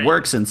 that it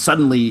works. And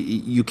suddenly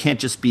you can't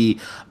just be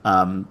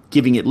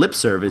giving it lip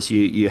service.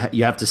 You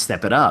have to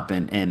step it up.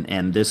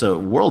 And there's a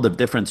world of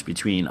difference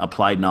between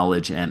applied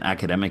knowledge and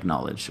academic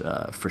knowledge,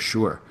 for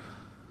sure.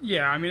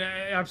 Yeah, I mean,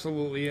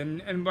 absolutely.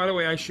 And by the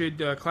way, I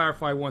should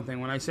clarify one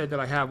thing. When I said that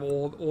I have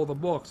all the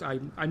books,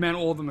 I meant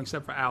all of them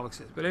except for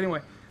Alex's. But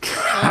anyway.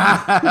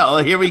 Well,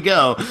 here we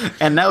go.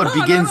 And now it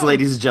begins,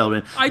 ladies and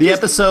gentlemen. The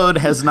episode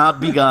has not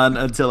begun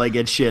until I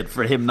get shit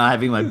for him not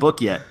having my book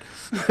yet.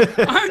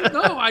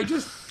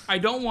 I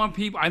don't want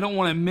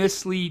to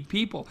mislead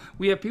people.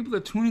 We have people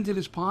that tune into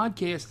this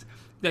podcast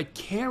that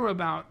care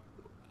about,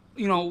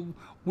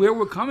 where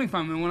we're coming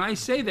from. And when I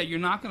say that you're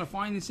not going to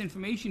find this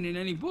information in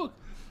any book,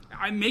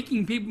 I'm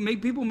making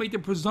people make the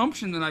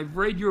presumption that I've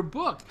read your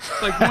book.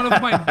 Like one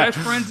of my best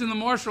friends in the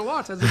martial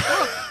arts has a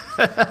book.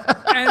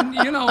 And,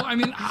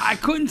 I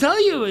couldn't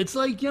tell you. It's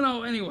like,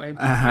 anyway.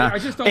 I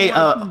just don't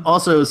want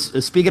also,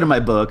 speaking of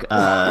my book,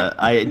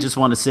 I just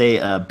want to say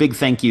a big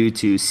thank you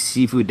to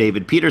Sifu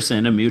David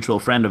Peterson, a mutual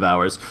friend of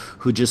ours,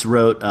 who just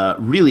wrote a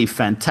really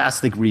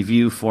fantastic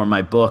review for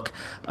my book.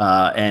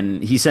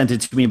 And he sent it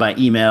to me by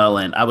email,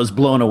 and I was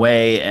blown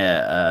away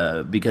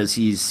because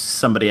he's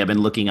somebody I've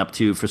been looking up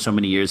to for so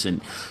many years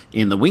in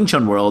the Wing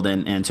Chun world,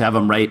 and to have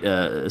him write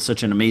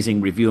such an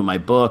amazing review of my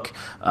book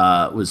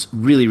was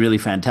really, really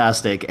fantastic.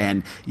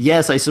 And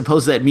yes, I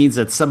suppose that means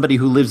that somebody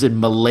who lives in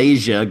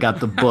Malaysia got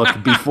the book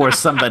before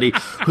somebody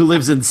who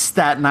lives in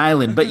Staten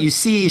Island. But you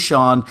see,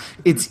 Sean,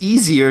 it's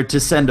easier to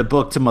send a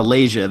book to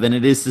Malaysia than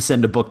it is to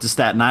send a book to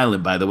Staten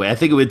Island, by the way. I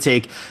think it would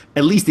take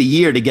at least a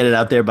year to get it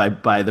out there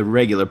by the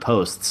regular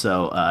post.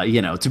 So,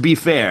 to be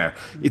fair,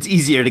 it's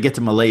easier to get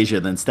to Malaysia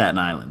than Staten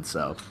Island.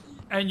 So.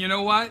 And you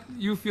know what?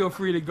 You feel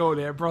free to go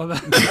there, brother.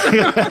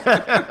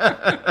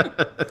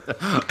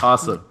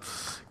 Awesome.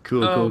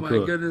 Cool, cool. Oh,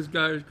 my goodness,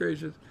 God is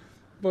gracious.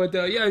 But,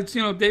 it's,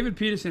 David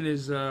Peterson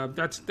is,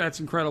 that's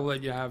incredible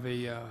that you have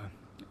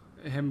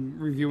him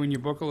reviewing your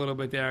book a little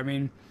bit there. I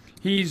mean,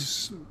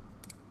 he's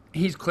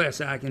class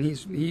act, and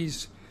he's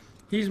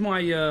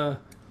my,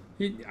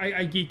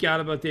 I geek out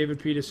about David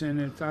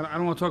Peterson. I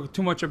don't want to talk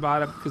too much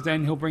about it because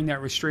then he'll bring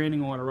that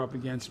restraining order up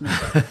against me.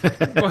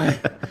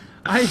 But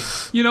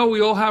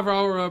we all have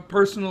our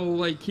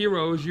personal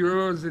heroes.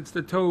 Yours, it's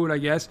the Toad, I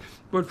guess.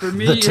 But for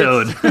me,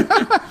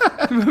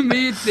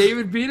 it's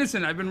David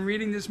Peterson. I've been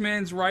reading this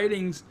man's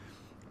writings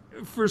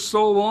for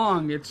so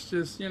long. It's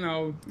just, I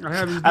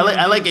have. I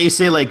like how you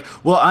say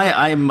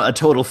I'm a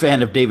total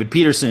fan of David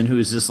Peterson,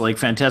 who's this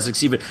fantastic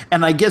Stephen,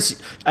 and I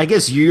guess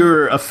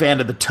you're a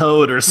fan of the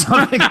Toad or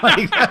something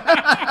like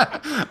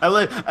that.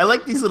 I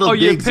like these little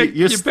digs.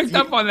 You picked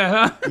up on that,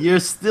 huh?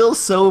 You're still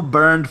so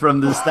burned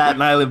from the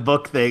Staten Island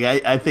book thing.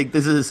 I think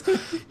this is,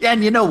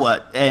 and you know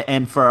what?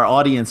 And for our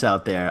audience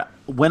out there,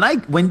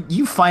 when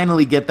you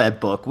finally get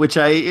that book, which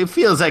it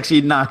feels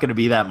actually not going to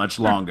be that much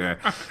longer,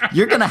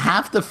 you're going to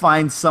have to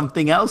find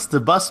something else to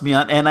bust me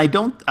on, and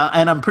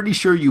and I'm pretty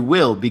sure you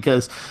will,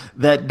 because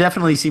that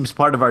definitely seems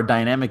part of our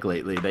dynamic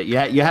lately. That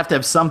you have to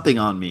have something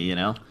on me,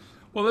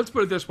 Well, let's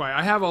put it this way: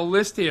 I have a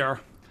list here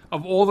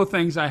of all the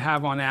things I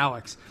have on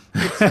Alex.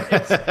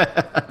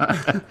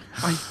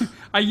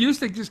 I used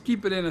to just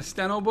keep it in a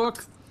steno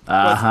book.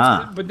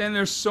 But then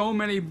there's so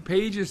many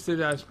pages to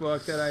this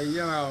book that I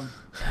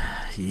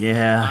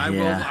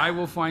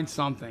will find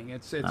something.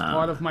 It's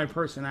part of my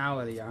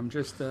personality. I'm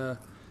just a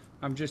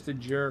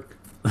jerk.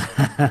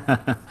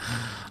 By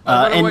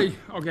the way,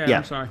 okay, yeah.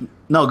 I'm sorry.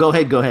 No, go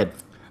ahead.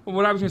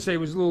 what I was going to say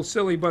was a little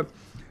silly, but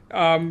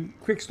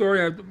quick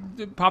story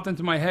it popped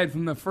into my head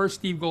from the first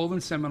Steve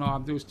Golden seminar.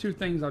 There was two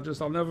things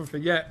I'll never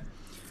forget.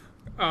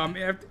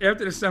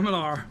 After the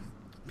seminar,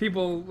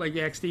 people like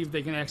asked Steve if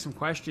they can ask some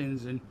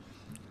questions, and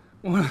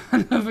I'll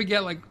never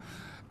forget, like,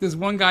 this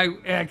one guy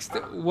asked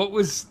what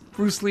was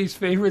Bruce Lee's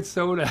favorite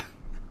soda.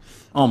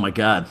 Oh my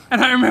God!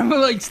 And I remember,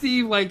 like,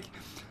 Steve, like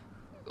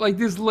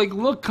this, like,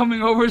 look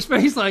coming over his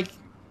face, like,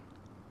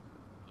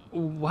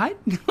 what?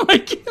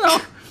 Like, you know.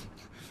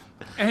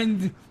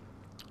 And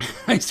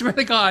I swear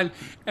to God,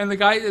 and the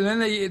guy, and then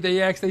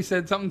they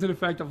said something to the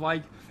effect of,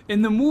 like,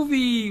 in the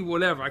movie,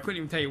 whatever, I couldn't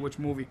even tell you which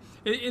movie.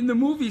 In the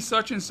movie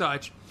such and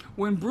such,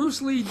 when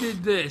Bruce Lee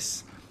did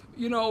this,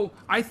 you know,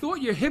 I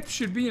thought your hips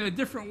should be in a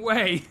different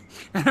way.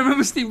 And I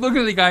remember Steve looking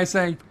at the guy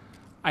saying,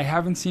 I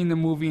haven't seen the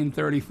movie in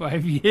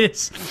 35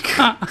 years.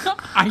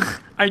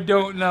 I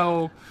don't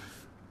know.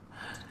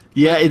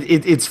 Yeah,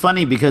 it's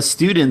funny because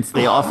students,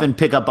 they often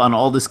pick up on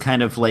all this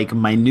kind of like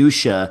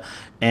minutia,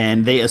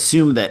 and they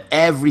assume that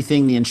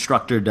everything the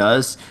instructor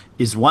does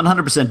is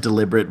 100%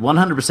 deliberate,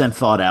 100%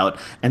 thought out,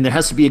 and there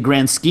has to be a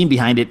grand scheme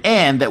behind it,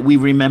 and that we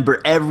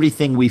remember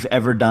everything we've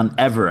ever done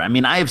ever. I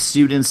mean, I have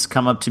students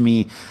come up to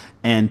me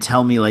and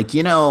tell me, like,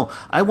 you know,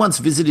 I once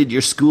visited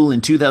your school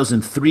in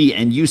 2003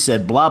 and you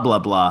said blah, blah,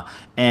 blah.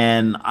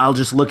 And I'll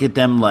just look at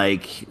them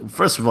like,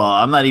 first of all,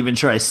 I'm not even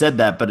sure I said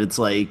that, but it's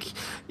like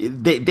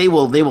they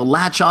will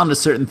latch on to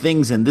certain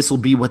things, and this will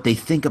be what they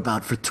think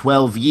about for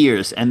 12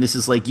 years. And this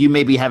is like, you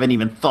maybe haven't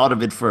even thought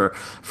of it for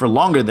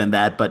longer than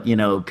that, but, you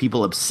know,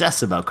 people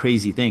obsess about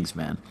crazy things,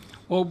 man.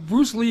 Well,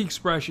 Bruce Lee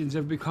expressions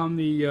have become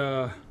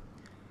the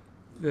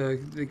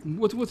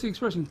what's the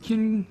expression?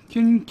 Kyun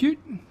Kut?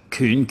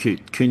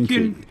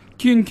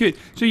 Kun Kut.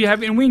 So you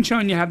have in Wing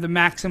Chun, you have the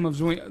maxims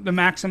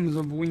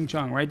of Wing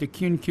Chun, right? The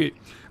Kyun Kut.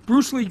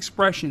 Bruce Lee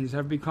expressions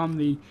have become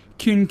the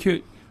Kyun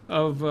Kut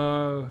of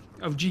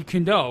Jeet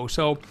Kune Do.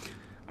 So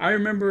I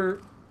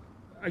remember,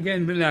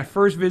 again, in that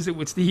first visit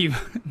with Steve.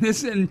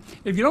 And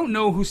if you don't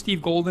know who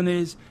Steve Golden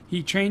is,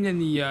 he trained in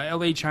the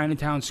L.A.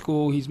 Chinatown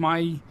School. He's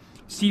my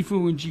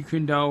Sifu in Jeet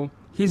Kune Do.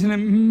 He's an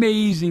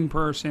amazing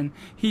person.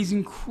 He's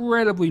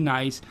incredibly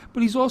nice,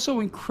 but he's also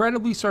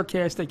incredibly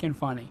sarcastic and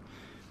funny.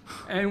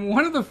 And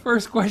one of the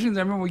first questions,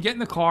 I remember we get in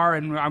the car,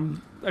 and I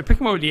pick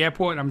him up at the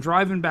airport, and I'm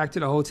driving back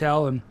to the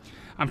hotel, and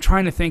I'm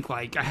trying to think,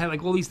 like, I had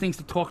like all these things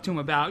to talk to him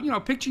about. You know,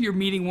 picture you're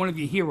meeting one of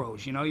your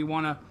heroes. You know, you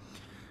want to,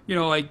 you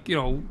know, like, you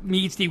know,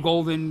 meet Steve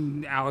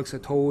Golden, Alex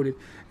Toad,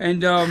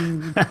 and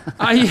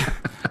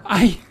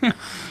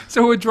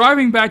so we're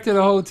driving back to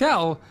the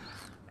hotel.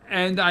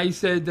 And I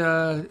said,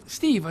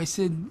 Steve, I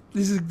said,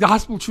 this is a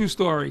gospel true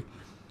story.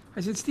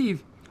 I said,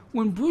 Steve,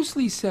 when Bruce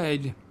Lee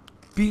said,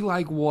 be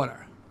like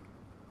water,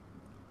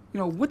 you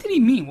know, what did he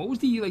mean? What was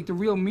the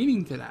real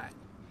meaning to that?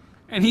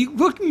 And he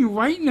looked me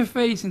right in the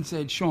face and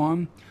said,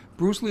 Sean,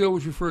 Bruce Lee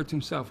always referred to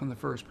himself in the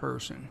first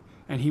person,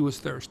 and he was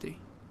thirsty.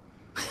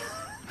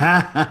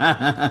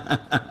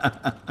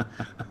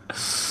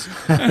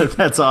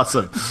 That's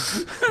awesome.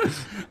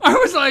 I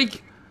was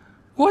like,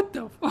 what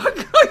the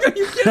fuck? Are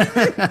you kidding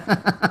me?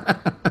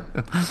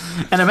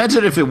 And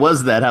imagine if it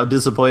was that, how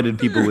disappointed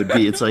people would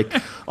be. It's like,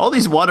 all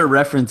these water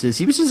references,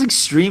 he was just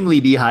extremely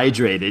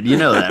dehydrated. You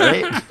know that,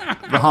 right?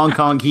 The Hong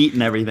Kong heat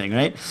and everything,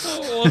 right?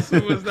 How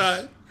awesome was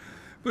that?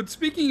 But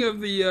speaking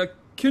of the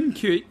Kyun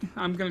Kut,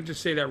 I'm going to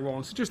just say that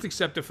wrong. So just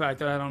accept the fact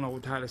that I don't know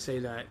how to say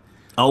that.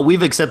 Oh,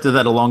 we've accepted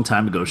that a long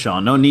time ago,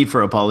 Sean. No need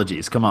for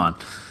apologies. Come on.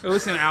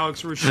 Listen,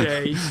 Alex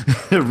Richey.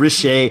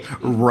 Richey,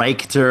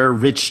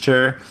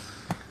 Richter.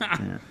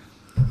 Yeah.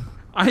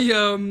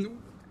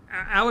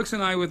 Alex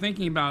and I were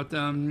thinking about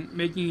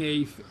making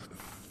a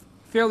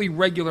fairly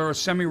regular or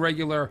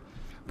semi-regular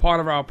part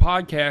of our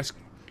podcast,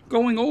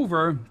 going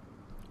over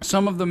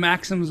some of the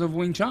maxims of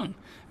Wing Chun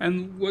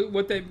and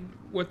what I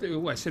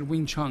said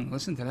Wing Chun.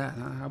 Listen to that.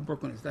 How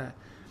Brooklyn is that?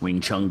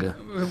 Wing Chunga.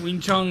 Wing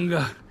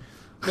Chunga.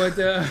 But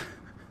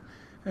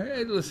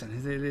listen,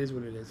 it is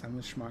what it is. I'm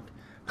a schmuck.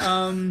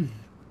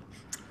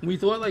 We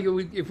thought, like,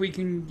 if we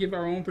can give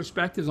our own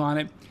perspectives on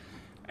it,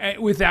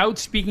 without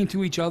speaking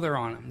to each other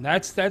on them.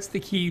 That's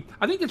the key.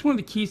 I think that's one of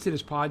the keys to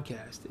this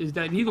podcast, is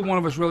that neither one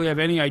of us really have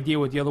any idea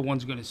what the other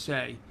one's going to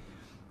say,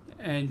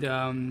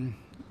 and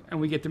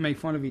we get to make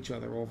fun of each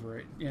other over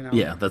it. You know.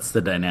 Yeah, that's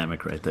the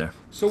dynamic right there.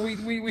 So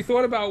we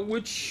thought about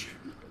which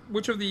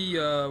of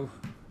the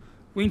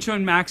Wing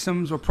Chun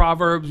maxims or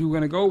proverbs we were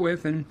going to go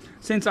with, and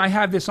since I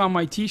have this on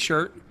my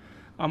T-shirt,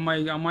 on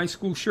my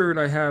school shirt,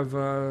 I have.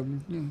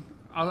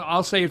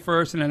 I'll say it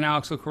first, and then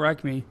Alex will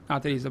correct me.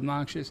 Not that he's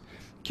obnoxious.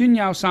 Kyun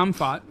Yao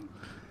Samfat.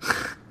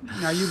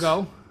 Now you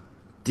go.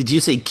 Did you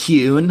say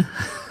Kyun?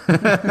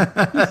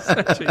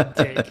 Such a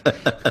dick.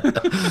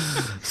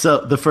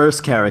 So the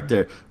first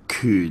character,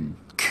 Kyun.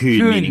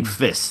 Kyun meaning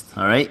fist,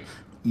 all right?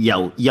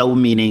 Yao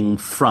meaning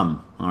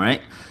from, all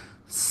right?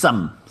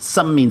 Some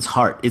means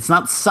heart. It's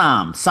not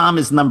Sam. Sam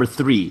is number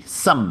 3.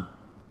 Some.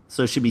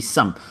 So it should be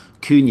some.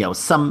 Kyun Yao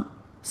some.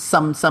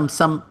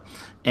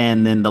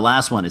 And then the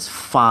last one is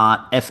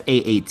Faat,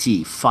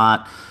 F-A-A-T,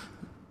 Faat.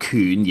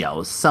 Kyun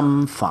Yao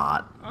Sam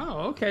Faat.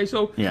 Oh, okay.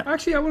 So Yeah.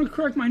 actually, I want to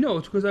correct my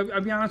notes because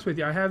I'll be honest with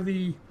you. I have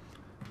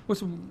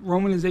what's the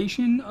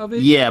romanization of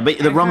it? Yeah, but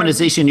the I have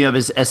romanization you have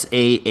is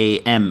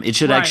SAAM. It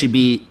should actually right.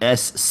 be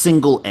S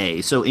single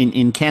A. So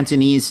in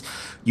Cantonese,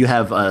 you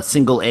have a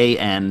single A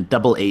and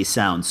double A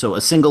sounds. So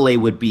a single A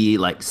would be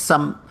like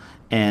some,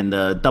 and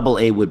a double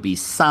A would be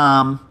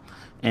sam.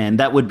 And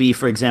that would be,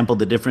 for example,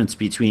 the difference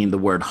between the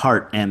word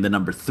heart and the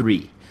number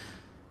three.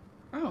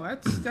 Oh,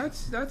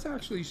 that's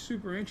actually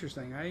super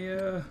interesting.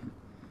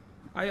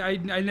 I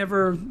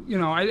never,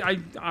 I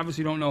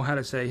obviously don't know how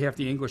to say half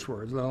the English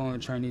words, let alone the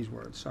Chinese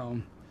words.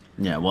 So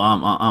Yeah, well,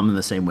 I'm in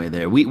the same way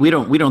there. We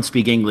don't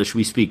speak English.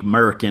 We speak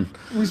American.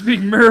 we speak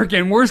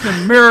American. Worse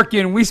than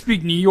American, we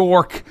speak New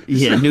York.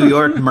 Yeah, New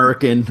York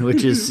Merkin,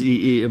 which is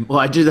well,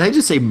 I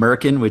just say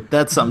Merkin, which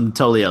that's something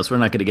totally else. We're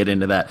not going to get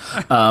into that.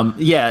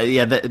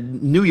 Yeah. The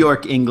New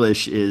York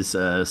English is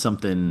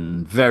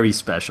something very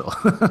special.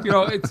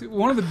 It's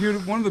one of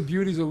the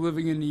beauties of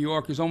living in New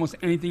York is almost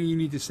anything you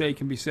need to say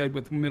can be said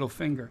with the middle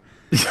finger.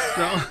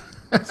 So,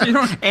 so you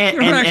don't, and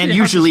you don't and, actually and have to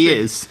usually speak.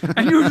 is.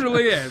 And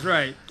usually is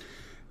right.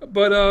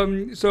 But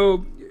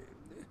so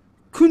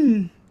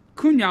kunyao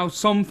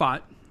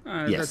somfat.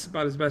 Yes. That's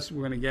about as best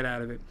we're going to get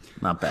out of it.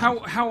 Not bad.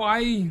 How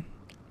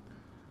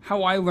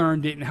I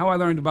learned it and how I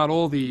learned about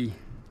all the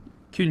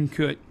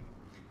kunkut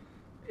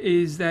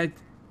is that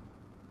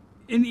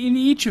in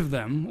each of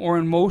them, or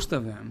in most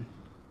of them,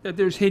 that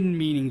there's hidden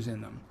meanings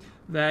in them.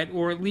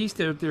 Or at least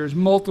there's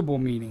multiple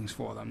meanings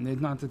for them.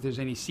 There's not that there's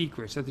any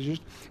secrets. That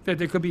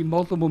there could be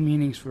multiple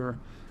meanings for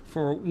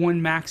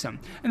one maxim,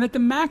 and that the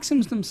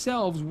maxims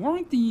themselves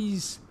weren't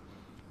these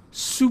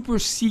super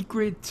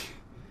secret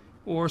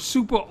or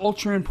super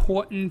ultra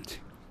important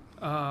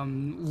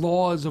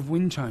laws of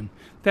Wing Chun.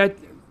 That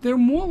they're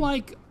more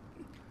like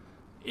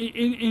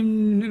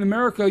in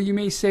America, you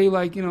may say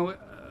like a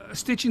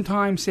stitch in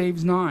time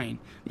saves nine.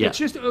 Yeah.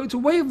 It's a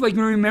way of like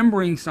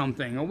remembering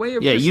something, a way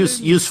of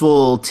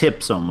useful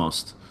tips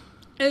almost.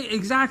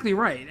 Exactly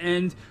right.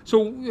 And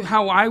so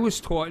how I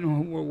was taught,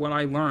 and what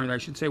I learned, I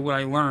should say what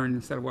I learned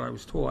instead of what I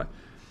was taught,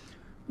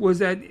 was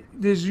that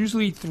there's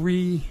usually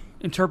three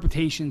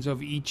interpretations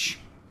of each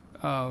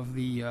of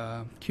the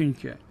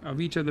kunkut, of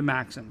each of the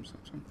maxims.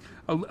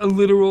 A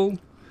literal,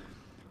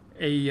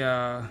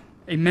 a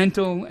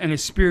mental, and a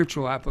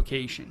spiritual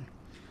application.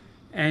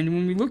 And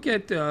when we look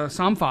at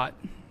somfat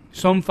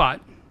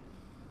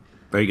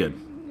Very good.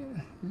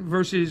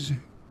 versus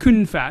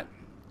kunfat,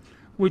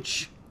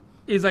 which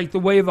is like the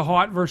way of the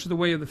heart versus the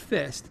way of the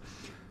fist.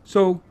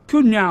 So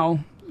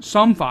kunyao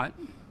somfat,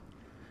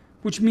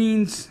 which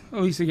means,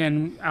 at least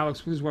again,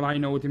 Alex, this is what I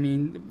know what to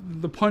mean.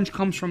 The punch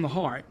comes from the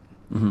heart,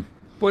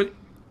 but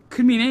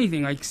could mean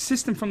anything, like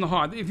system from the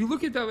heart. If you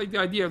look at that, like the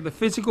idea of the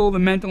physical, the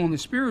mental, and the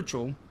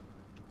spiritual,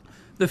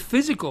 the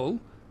physical,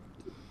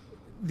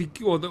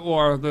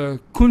 or the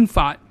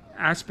kunfat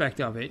aspect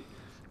of it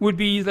would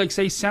be like,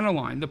 say, center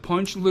line. The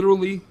punch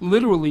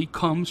literally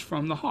comes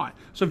from the heart.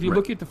 So if you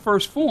look at the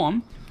first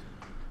form,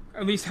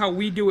 at least how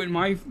we do it in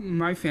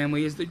my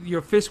family, is that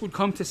your fist would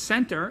come to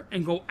center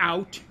and go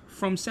out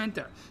from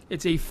center.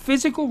 It's a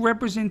physical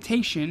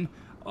representation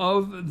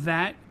of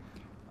that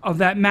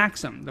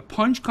maxim. The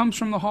punch comes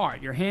from the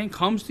heart. Your hand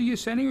comes to your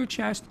center of your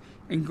chest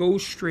and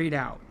goes straight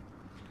out.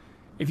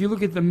 If you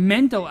look at the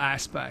mental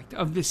aspect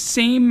of the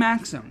same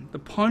maxim, the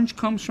punch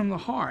comes from the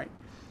heart.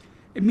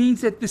 It means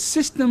that the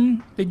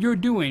system that you're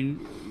doing,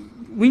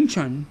 Wing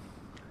Chun,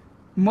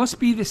 must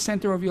be the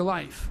center of your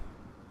life.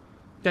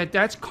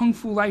 That's Kung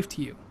Fu life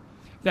to you.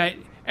 That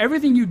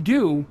everything you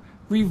do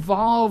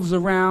revolves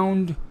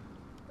around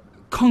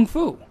Kung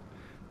Fu.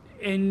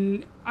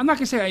 And I'm not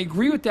going to say I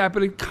agree with that,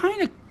 but it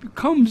kind of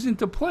comes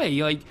into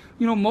play. Like,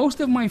 most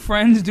of my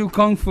friends do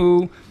Kung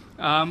Fu.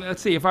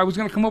 Let's see, if I was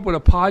going to come up with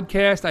a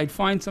podcast, I'd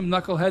find some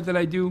knucklehead that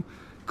I do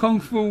Kung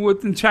Fu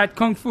with and chat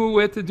Kung Fu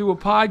with to do a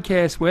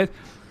podcast with.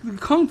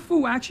 Kung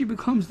Fu actually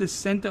becomes the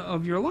center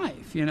of your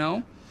life,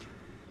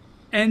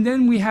 And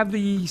then we have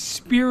the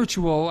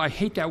spiritual. I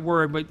hate that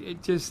word, but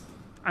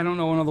I don't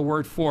know another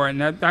word for it.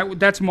 And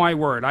that's my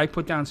word. I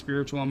put down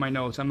spiritual in my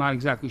notes. I'm not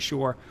exactly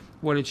sure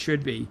what it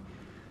should be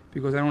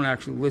because I don't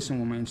actually listen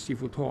when my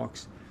Stiefel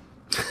talks.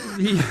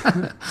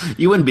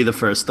 You wouldn't be the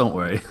first, don't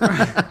worry.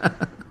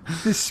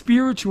 The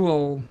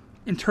spiritual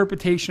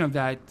interpretation of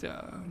that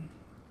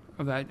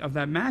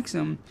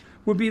maxim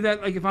would be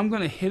that, like, if I'm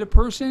going to hit a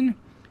person,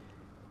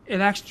 it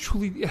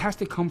has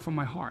to come from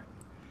my heart,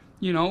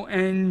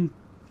 and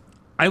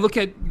I look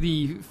at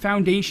the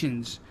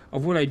foundations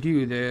of what I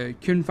do, the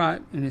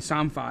kunfat and the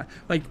samfat,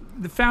 like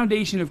the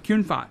foundation of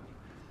kunfat,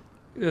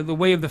 the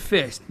way of the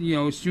fist,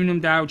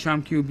 sunam dao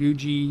cham kyu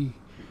buji,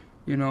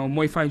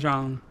 moi fai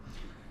zhang.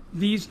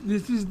 This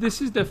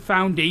is the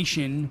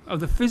foundation of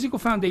the physical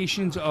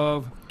foundations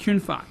of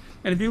kunfat.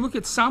 And if you look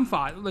at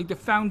samfat, like the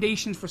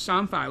foundations for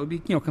samfat would be,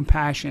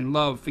 compassion,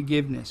 love,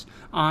 forgiveness,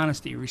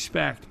 honesty,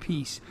 respect,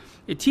 peace.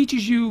 It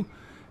teaches you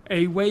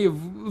a way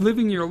of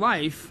living your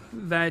life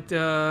that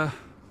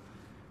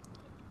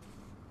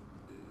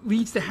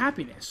leads to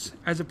happiness,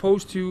 as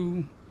opposed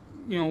to,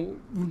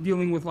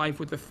 dealing with life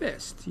with the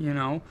fist.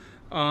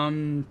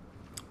 One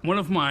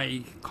of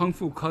my kung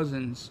fu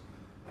cousins,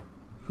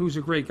 who's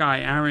a great guy,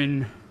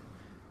 Aaron.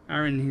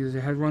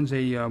 Runs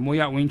a Muay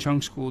Thai Wing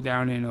Chun school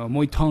down in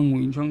Muay Tung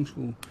Wing Chun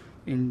school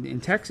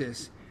in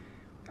Texas.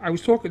 I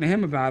was talking to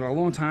him about it a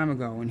long time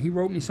ago, and he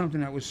wrote me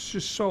something that was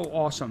just so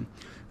awesome.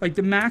 Like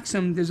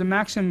there's a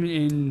maxim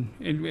in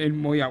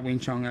Muay Thai Wing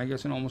Chun, I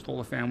guess in almost all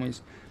the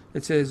families,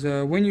 that says,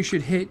 when you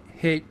should hit,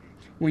 hit.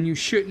 When you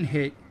shouldn't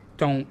hit,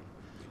 don't.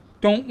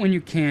 Don't when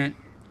you can't.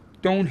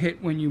 Don't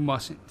hit when you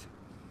mustn't.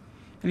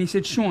 And he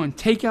said, Sean,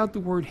 take out the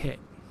word hit.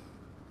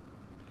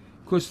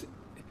 Because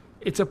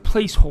it's a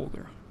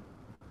placeholder.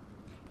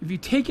 If you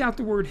take out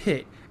the word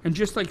hit and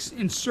just like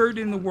insert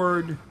in the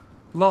word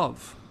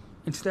love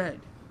instead.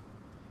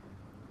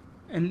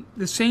 And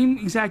the same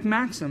exact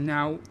maxim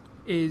now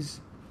is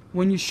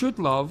when you should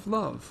love,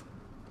 love.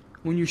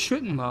 When you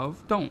shouldn't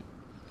love, don't.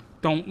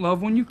 Don't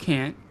love when you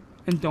can't,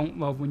 and don't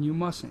love when you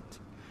mustn't.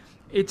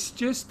 It's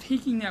just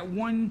taking that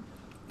one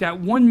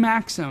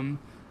maxim,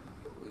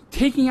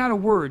 taking out a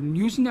word and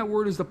using that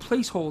word as the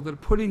placeholder to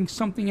put in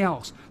something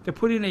else, to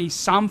put in a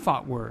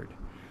samphat word.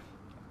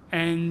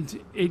 And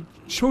it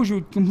shows you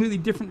a completely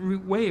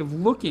different way of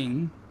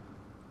looking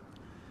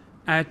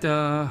at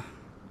that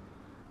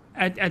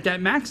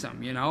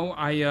maxim. You know,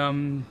 I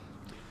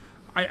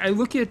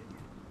look at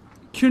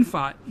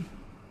Kunfat.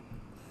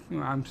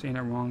 I'm saying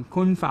that wrong.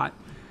 Kunfat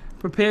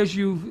prepares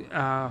you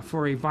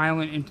for a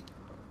violent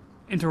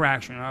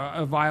interaction,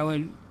 a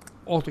violent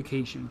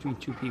altercation between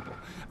two people.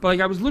 But like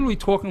I was literally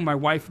talking to my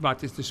wife about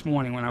this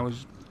morning when I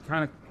was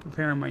kind of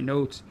preparing my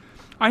notes.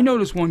 I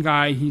noticed one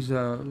guy. He's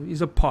a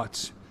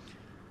putz.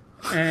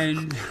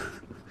 And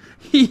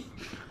he's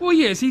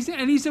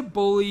a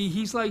bully.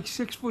 He's like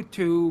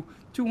 6'2",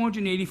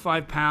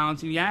 285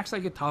 pounds, and he acts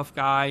like a tough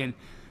guy,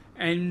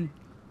 and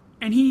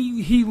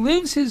he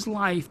lives his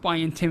life by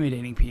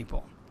intimidating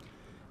people.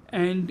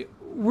 And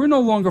we're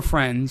no longer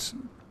friends.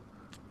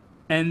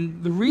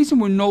 And the reason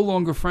we're no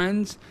longer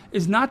friends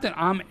is not that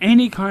I'm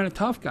any kind of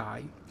tough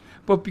guy,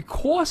 but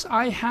because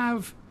I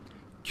have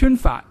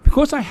Kunfat,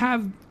 because I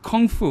have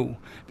Kung Fu,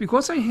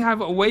 because I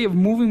have a way of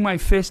moving my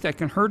fist that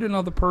can hurt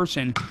another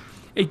person,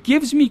 it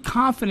gives me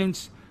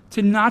confidence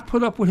to not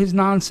put up with his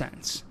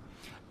nonsense.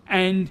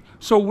 And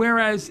so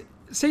whereas,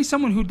 say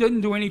someone who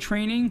didn't do any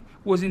training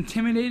was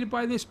intimidated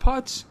by this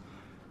putz,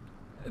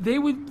 they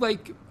would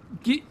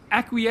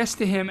acquiesce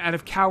to him out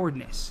of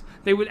cowardness.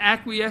 They would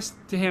acquiesce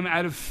to him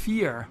out of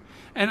fear.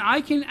 And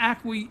I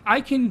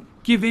can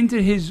give in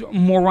to his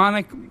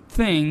moronic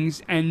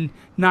things and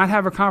not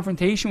have a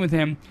confrontation with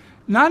him,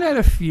 not out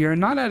of fear,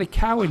 not out of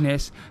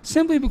cowardness,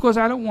 simply because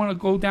I don't want to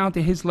go down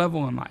to his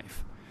level in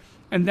life.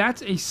 And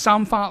that's a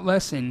samphat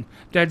lesson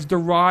that's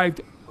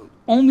derived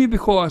only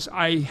because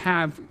I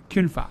have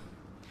Kunfat.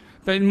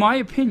 That in my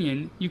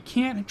opinion, you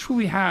can't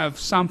truly have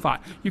samphat.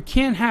 You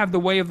can't have the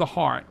way of the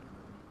heart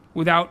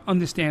without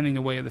understanding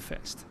the way of the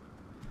fist.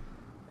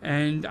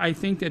 And I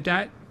think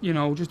that,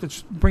 just to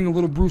bring a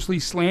little Bruce Lee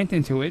slant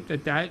into it,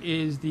 that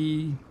is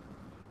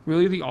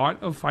really the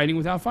art of fighting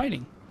without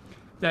fighting.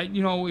 That,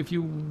 if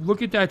you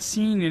look at that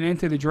scene in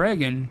Enter the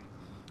Dragon,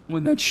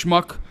 when that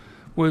schmuck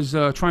was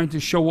trying to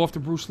show off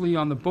to Bruce Lee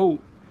on the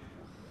boat,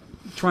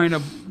 trying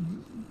to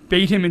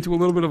bait him into a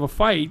little bit of a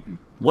fight.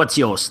 What's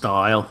your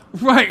style?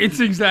 Right, it's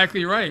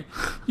exactly right.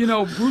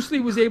 Bruce Lee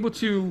was able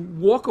to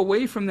walk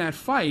away from that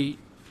fight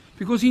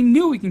because he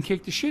knew he can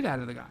kick the shit out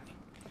of the guy.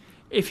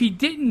 If he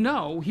didn't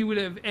know, he would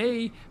have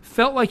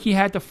felt like he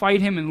had to fight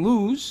him and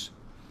lose,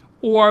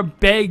 or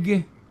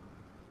beg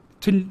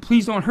to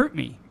please don't hurt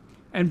me.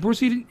 And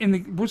Bruce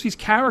Lee's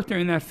character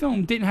in that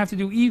film didn't have to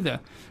do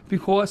either,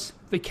 because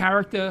the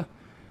character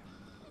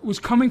was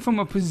coming from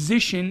a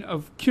position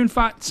of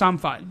Kunfat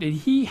Samphat that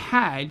he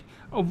had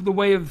of the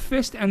way of the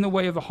fist and the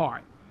way of the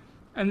heart.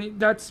 And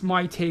that's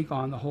my take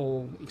on the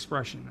whole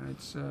expression.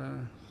 It's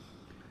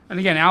and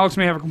again, Alex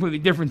may have a completely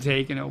different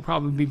take, and it'll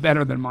probably be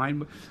better than mine.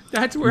 But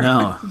that's where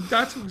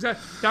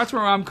that's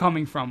where I'm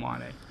coming from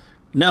on it.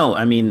 No,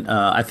 I mean,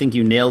 I think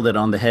you nailed it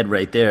on the head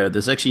right there.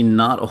 There's actually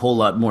not a whole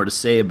lot more to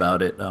say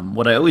about it.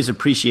 What I always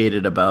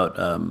appreciated about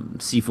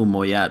Sifu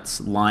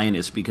Moyat's line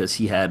is because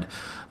he had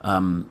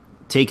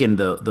taken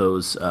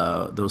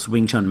those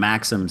Wing Chun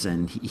maxims,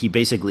 and he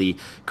basically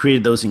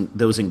created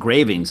those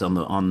engravings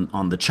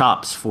on the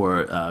chops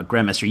for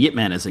Grandmaster Yip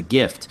Man as a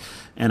gift.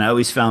 And I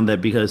always found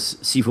that because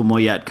Sifu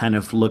Moyat kind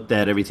of looked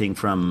at everything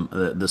from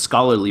the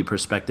scholarly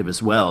perspective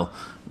as well,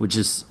 which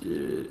is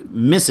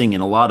missing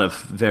in a lot of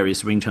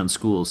various Wing Chun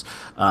schools.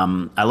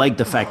 I like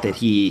the fact that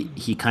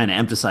he kind of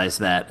emphasized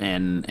that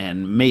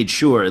and made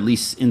sure, at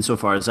least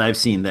insofar as I've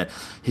seen, that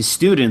his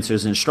students,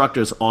 his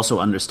instructors also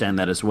understand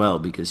that as well,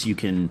 because you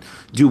can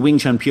do Wing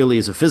Chun purely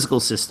as a physical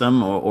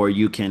system, or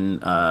you can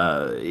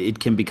it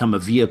can become a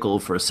vehicle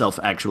for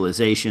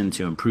self-actualization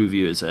to improve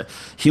you as a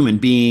human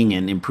being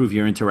and improve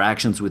your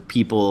interactions interactions with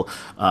people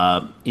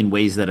in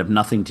ways that have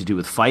nothing to do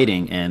with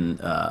fighting. And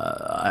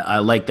I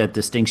like that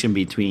distinction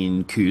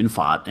between Kun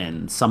Fat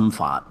and Some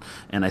Fat.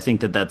 And I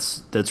think that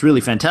that's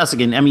really fantastic.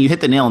 And I mean, you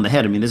hit the nail on the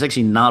head. I mean, there's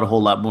actually not a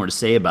whole lot more to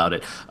say about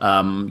it.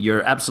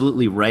 You're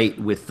absolutely right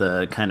with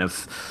the kind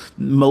of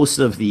most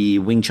of the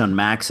Wing Chun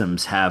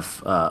maxims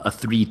have a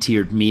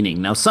three-tiered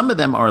meaning. Now, some of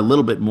them are a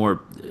little bit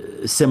more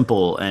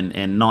simple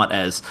and not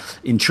as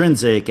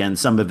intrinsic, and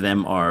some of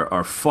them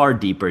are far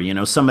deeper. You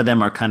know, some of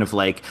them are kind of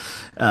like,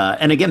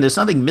 and again, there's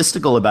nothing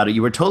mystical about it.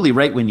 You were totally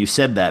right when you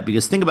said that,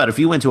 because think about it, if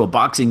you went to a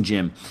boxing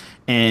gym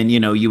and, you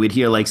know, you would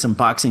hear like some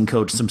boxing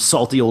coach, some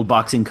salty old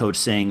boxing coach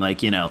saying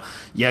like, you know,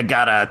 you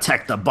gotta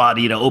attack the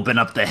body to open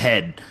up the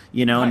head.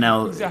 You know, Right,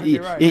 now exactly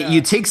right, yeah.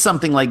 you take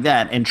something like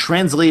that and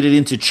translate it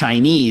into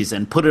Chinese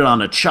and put it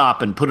on a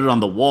chop and put it on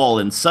the wall,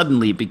 and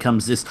suddenly it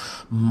becoms this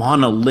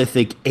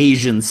monolithic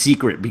Asian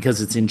secret because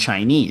it's in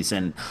Chinese.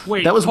 And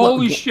Wait, that was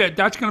holy what, shit,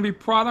 that's going to be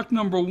product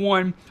number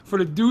one for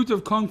the dudes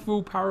of Kung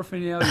Fu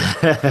paraphernalia.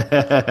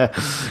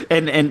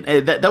 and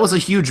that was a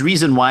huge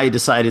reason why I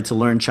decided to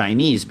learn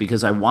Chinese,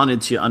 because I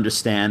wanted to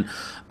understand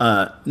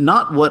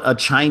not what a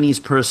Chinese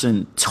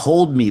person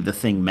told me the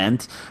thing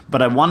meant,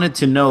 but I wanted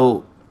to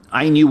know.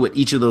 I knew what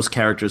each of those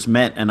characters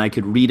meant, and I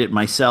could read it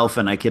myself,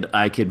 and I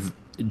could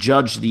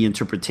judge the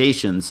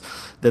interpretations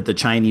that the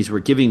Chinese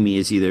were giving me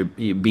as either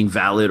being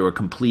valid or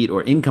complete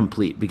or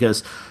incomplete.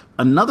 Because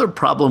another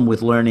problem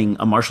with learning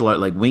a martial art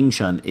like Wing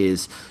Chun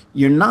is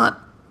you're not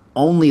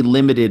only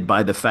limited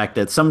by the fact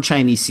that some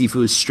Chinese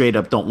sifus straight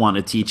up don't want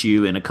to teach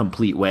you in a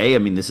complete way. I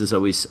mean, this is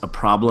always a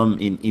problem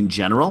in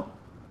general.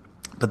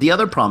 But the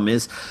other problem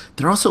is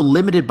they're also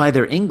limited by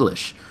their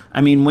English. I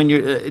mean, when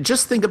you're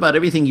just think about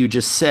everything you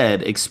just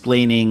said,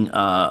 explaining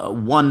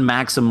one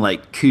maxim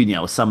like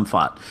 "Kunyao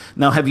Samfat."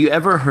 Now, have you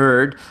ever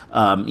heard,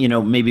 you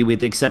know, maybe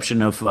with the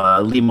exception of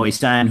Li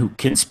Moisan, who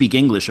can speak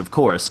English, of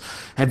course,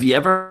 have you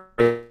ever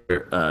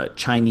heard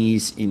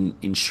Chinese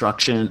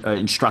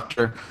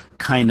instructor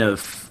kind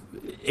of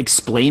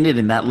explain it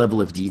in that level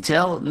of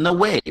detail? No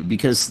way,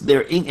 because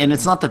and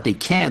it's not that they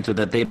can't or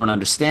that they don't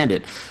understand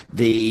it.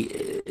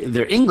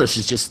 Their English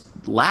is just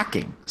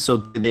lacking, so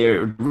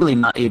they're really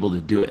not able to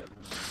do it.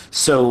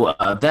 So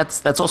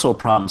that's also a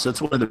problem. So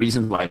that's one of the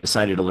reasons why I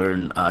decided to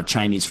learn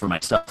Chinese for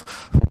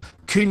myself.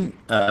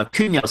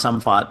 Kunyao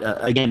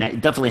Samfat, again,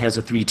 it definitely has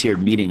a three-tiered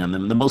meaning on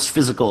them. The most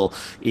physical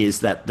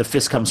is that the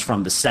fist comes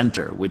from the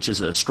center, which is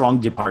a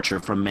strong departure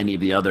from many of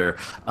the other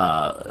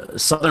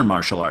southern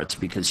martial arts,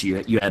 because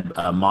you had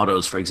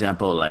mottos, for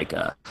example, like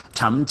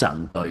Tam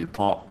Zhang Doi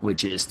Po,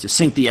 which is to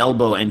sink the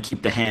elbow and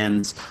keep the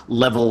hands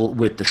level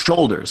with the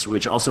shoulders,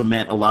 which also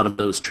meant a lot of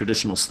those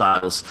traditional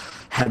styles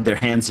had their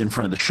hands in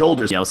front of the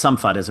shoulders. You know,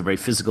 Samfat has a very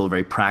physical,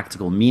 very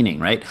practical meaning,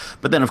 right?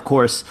 But then, of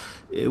course,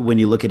 when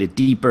you look at it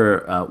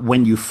deeper,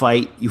 when you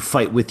fight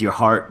with your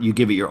heart, you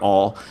give it your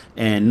all,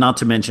 and not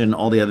to mention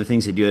all the other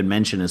things that you had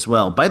mentioned as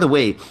well. By the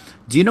way,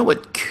 do you know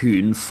what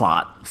Kun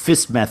Fat,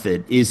 fist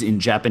method, is in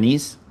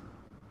Japanese?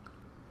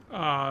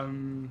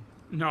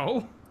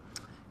 No.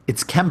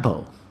 It's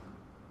Kempo.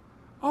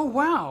 Oh,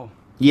 wow.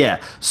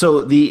 Yeah.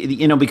 So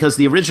you know, because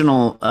the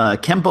original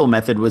Kempo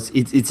method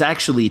it's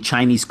actually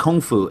Chinese Kung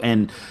Fu,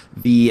 and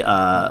the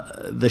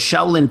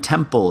Shaolin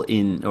Temple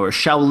or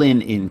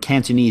Shaolin in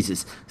Cantonese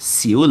is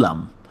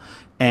Xiulam,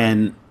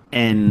 and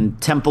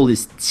temple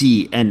is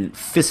Ji, and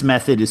fist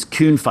method is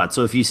Kun Fat.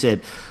 So if you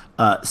said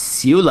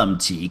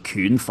Xiulam Ji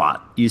Kun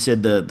Fat, you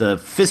said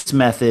the fist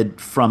method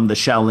from the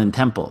Shaolin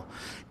Temple,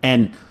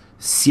 and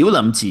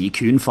Xiulam Ji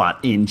Kun Fat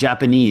in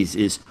Japanese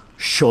is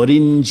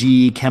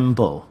Shorin-ji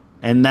Kempo.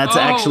 And that's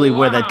actually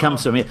where that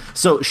comes from.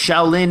 So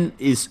Shaolin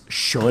is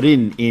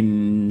Shorin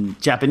in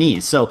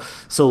Japanese. So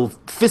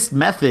fist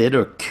method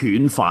or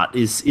Kun Fat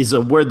is a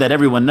word that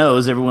everyone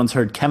knows. Everyone's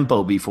heard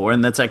Kempo before,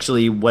 and that's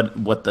actually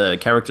what the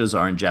characters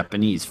are in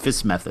Japanese.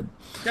 Fist method.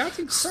 That's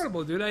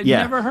incredible, dude. I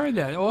Yeah. never heard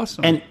that.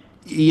 Awesome. And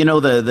you know,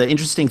 the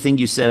interesting thing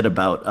you said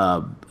about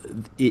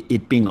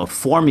it being a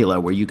formula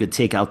where you could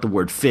take out the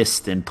word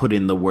fist and put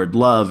in the word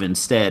love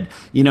instead.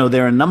 You know,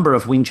 there are a number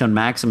of Wing Chun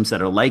maxims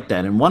that are like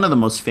that, and one of the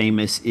most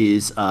famous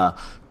is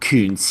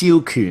Kun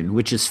Siu Kun,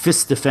 which is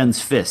fist defends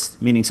fist,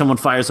 meaning someone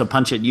fires a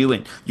punch at you,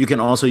 and you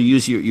can also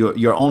use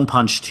your own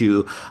punch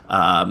to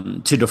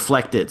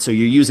deflect it. So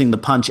you're using the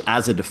punch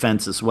as a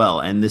defense as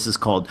well, and this is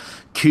called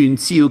Kun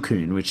Siu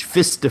Kun, which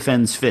fist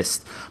defends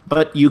fist.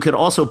 But you could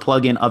also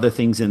plug in other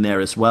things in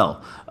there as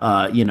well.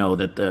 You know,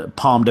 that the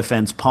palm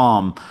defends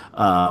palm,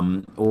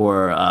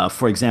 or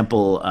for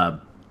example,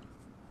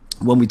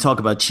 when we talk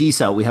about Chi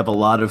Sao, we have a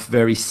lot of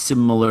very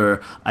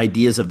similar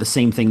ideas of the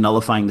same thing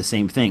nullifying the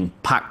same thing.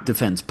 Pak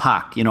defends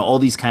Pak, you know, all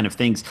these kind of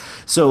things.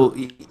 So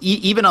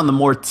even on the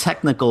more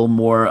technical,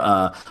 more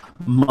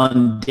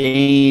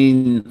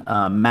mundane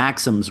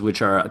maxims,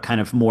 which are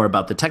kind of more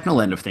about the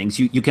technical end of things.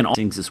 You can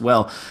things as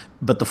well,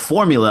 but the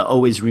formula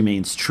always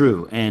remains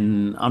true.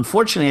 And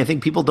unfortunately, I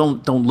think people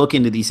don't look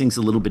into these things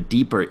a little bit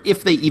deeper,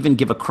 if they even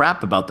give a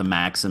crap about the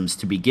maxims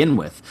to begin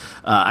with.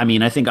 I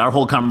mean, I think our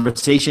whole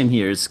conversation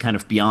here is kind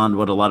of beyond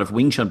what a lot of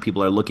Wing Chun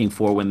people are looking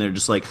for when they're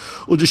just like,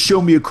 well, just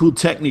show me a cool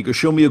technique or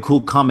show me a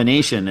cool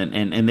combination,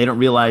 and they don't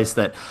realize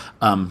that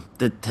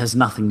that has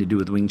nothing to do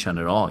with Wing Chun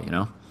at all, you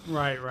know?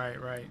 Right.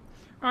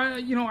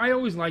 I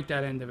always like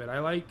that end of it. I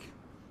like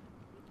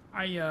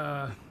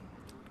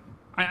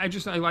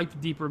the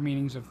deeper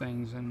meanings of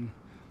things, and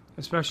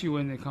especially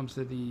when it comes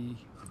to the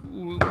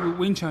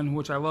Wing Chun,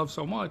 which I love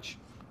so much.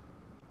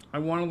 I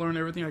want to learn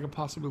everything I could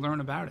possibly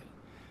learn about it,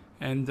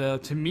 and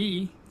to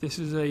me, this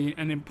is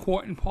an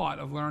important part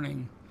of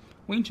learning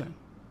Wing Chun.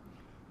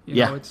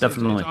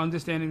 Definitely. It's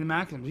understanding the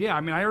maxims. Yeah,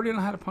 I mean, I already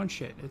know how to punch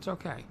shit. It's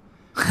okay.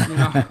 You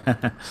know,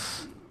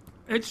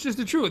 it's just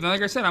the truth. And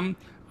like I said, I'm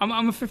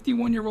a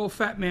 51-year-old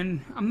fat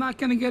man. I'm not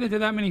going to get into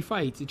that many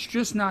fights. It's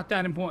just not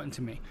that important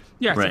to me.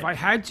 Yes, right. If I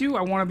had to,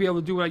 I want to be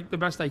able to do the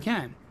best I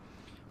can.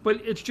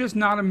 But it's just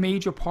not a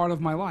major part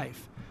of my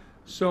life.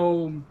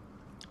 So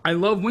I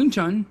love Wing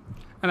Chun,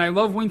 and I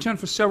love Wing Chun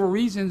for several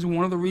reasons.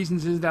 One of the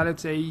reasons is that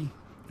it's a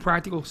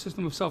practical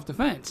system of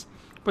self-defense.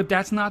 But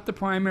that's not the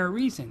primary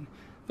reason.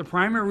 The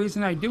primary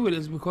reason I do it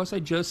is because I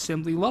just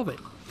simply love it.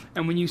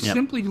 And when you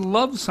simply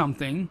love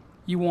something,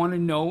 you want to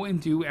know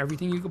and do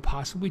everything you could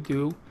possibly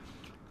do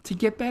to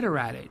get better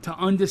at it, to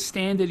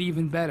understand it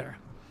even better.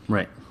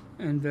 Right.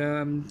 And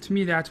to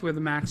me, that's where the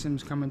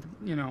maxims come into,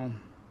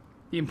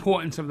 the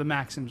importance of the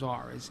maxims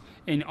is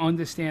in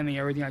understanding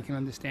everything I can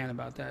understand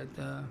about that.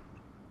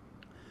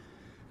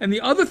 And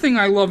the other thing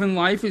I love in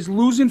life is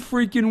losing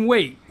freaking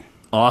weight.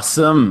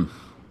 Awesome.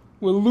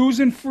 We're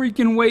losing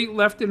freaking weight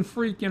left and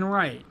freaking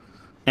right.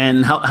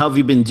 And how have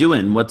you been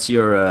doing? What's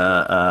your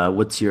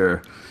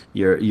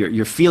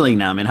feeling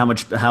now? I mean,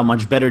 how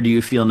much better do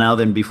you feel now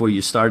than before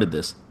you started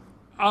this?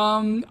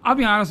 I'll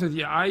be honest with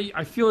you.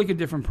 I feel like a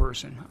different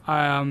person.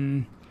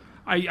 I'm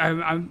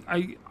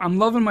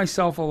loving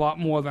myself a lot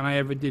more than I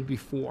ever did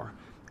before,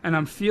 and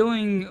I'm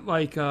feeling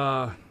like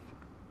for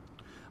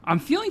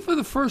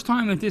the first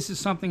time that this is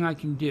something I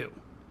can do.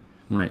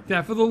 Right.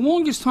 That for the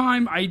longest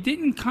time I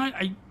kind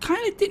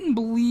of didn't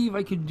believe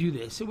I could do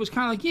this. It was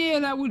kind of like, yeah,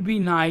 that would be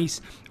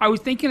nice. I was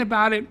thinking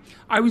about it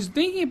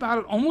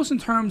almost in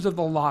terms of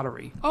the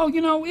lottery. Oh,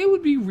 it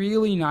would be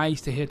really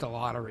nice to hit the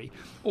lottery,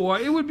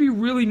 or it would be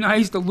really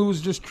nice to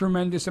lose this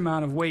tremendous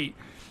amount of weight.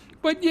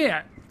 But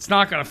yeah, it's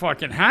not gonna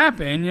fucking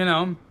happen,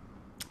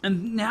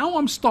 And now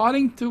I'm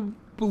starting to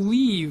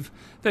believe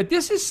that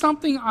this is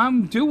something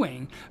I'm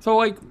doing. So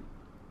like,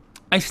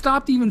 I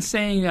stopped even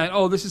saying that,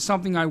 oh, this is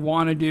something I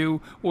want to do,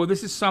 or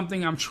this is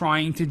something I'm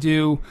trying to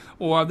do,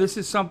 or this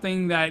is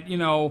something that,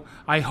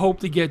 I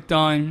hope to get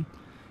done.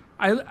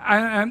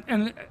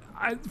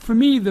 For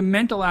me, the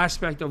mental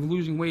aspect of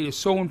losing weight is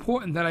so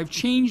important that I've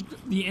changed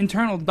the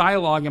internal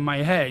dialogue in my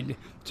head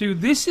to,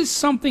 this is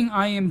something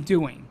I am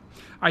doing.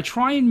 I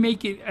try and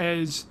make it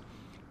as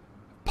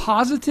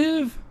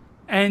positive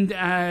and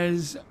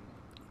as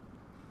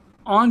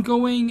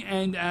ongoing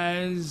and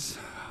as...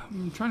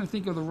 I'm trying to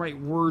think of the right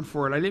word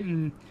for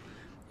it.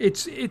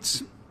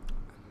 It's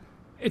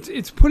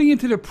putting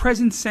into the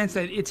present sense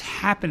that it's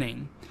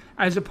happening,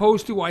 as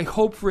opposed to I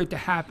hope for it to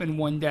happen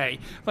one day.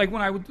 Like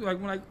when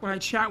I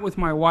chat with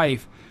my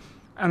wife,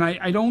 and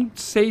I don't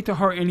say to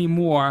her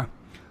anymore,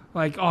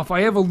 like, oh, if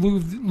I ever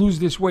lose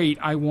this weight,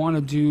 I want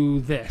to do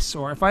this,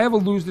 or if I ever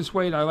lose this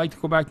weight, I like to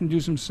go back and do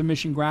some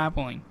submission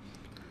grappling.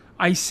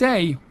 I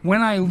say,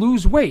 when I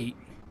lose weight,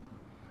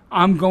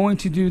 I'm going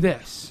to do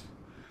this.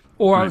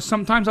 Or right.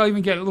 Sometimes I'll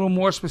even get a little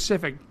more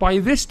specific. By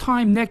this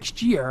time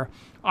next year,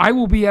 I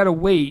will be at a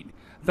weight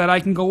that I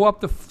can go up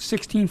the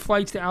 16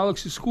 flights to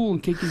Alex's school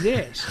and kick his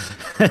ass.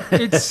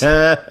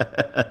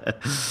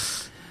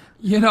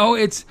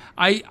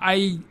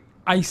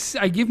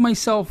 I give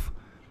myself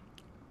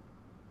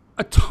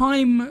a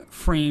time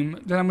frame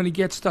that I'm going to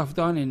get stuff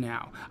done in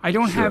now. I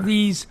don't have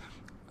these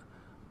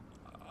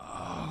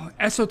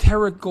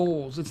esoteric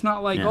goals. It's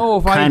not like,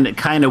 if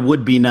kind of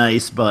would be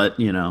nice, but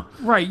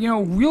right.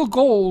 Real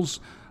goals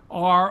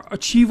are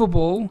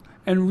achievable,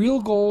 and real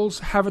goals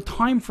have a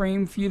time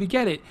frame for you to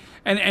get it,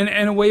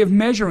 and a way of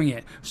measuring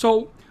it.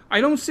 So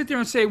I don't sit there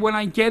and say, when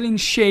I get in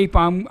shape,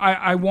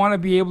 I want to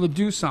be able to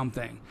do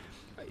something.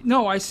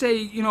 No, I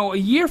say, a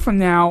year from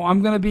now,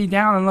 I'm going to be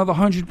down another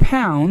 100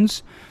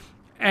 pounds,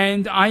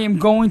 and I am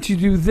going to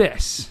do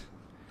this.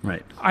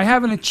 Right. I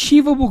have an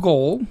achievable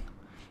goal.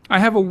 I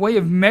have a way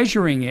of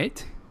measuring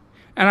it,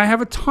 and I have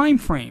a time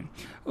frame.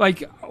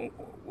 Like,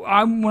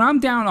 when I'm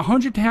down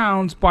 100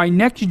 pounds by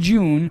next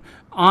June,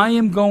 I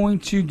am going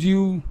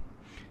to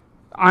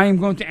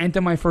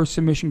enter my first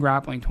submission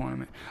grappling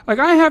tournament. Like,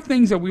 I have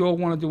things that we all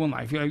want to do in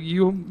life.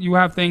 You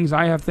have things,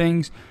 I have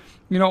things.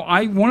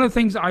 One of the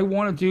things I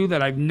want to do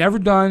that I've never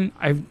done,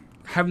 I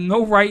have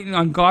no right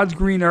on God's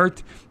green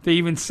earth to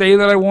even say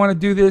that I want to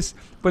do this,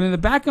 but in the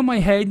back of my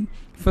head,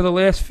 for the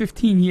last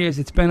 15 years,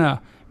 it's been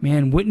a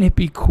man, wouldn't it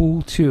be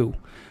cool too?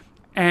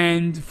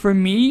 And for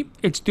me,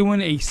 it's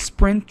doing a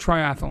sprint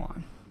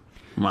triathlon.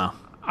 Wow.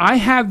 I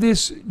have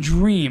this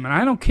dream, and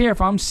I don't care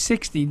if I'm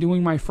 60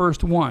 doing my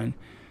first one.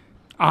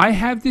 I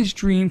have this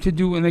dream to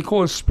do, and they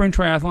call it a sprint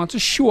triathlon. It's a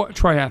short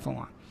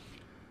triathlon.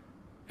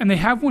 And they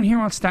have one here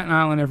on Staten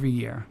Island every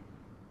year.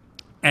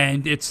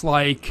 And it's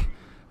like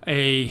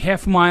a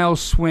half-mile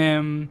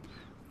swim,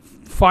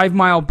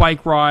 5-mile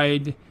bike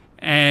ride,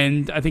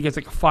 and I think it's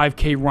like a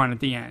 5K run at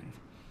the end.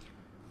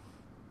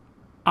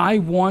 I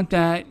want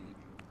that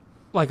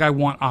like I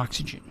want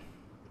oxygen.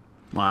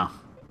 Wow.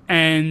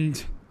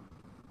 And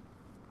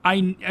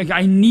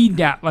I need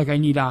that like I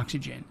need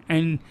oxygen.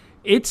 And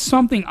it's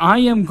something I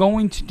am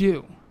going to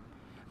do.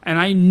 And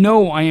I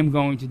know I am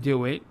going to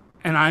do it.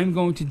 And I'm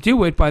going to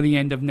do it by the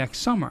end of next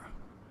summer.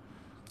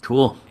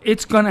 Cool.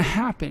 It's going to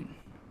happen,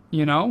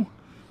 you know?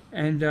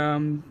 And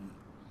Alex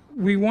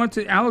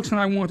and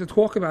I want to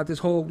talk about this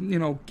whole,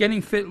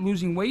 getting fit,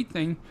 losing weight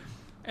thing.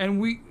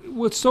 And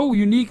what's so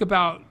unique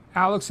about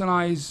Alex and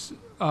I's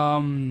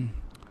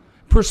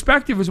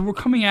perspective is we're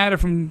coming at it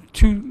from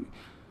two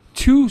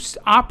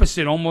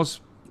opposite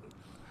almost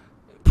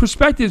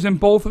perspectives, and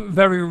both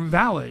very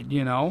valid.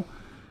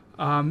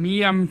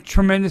 Me, I'm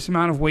tremendous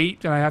amount of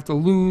weight that I have to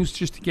lose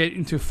just to get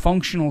into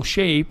functional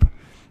shape,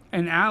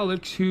 and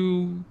Alex,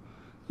 who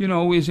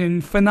is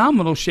in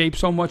phenomenal shape,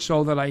 so much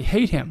so that I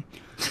hate him.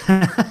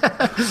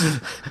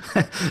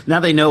 Now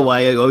they know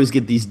why I always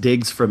get these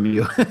digs from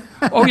you.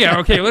 Oh yeah,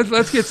 okay.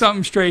 Let's get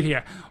something straight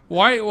here.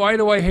 Why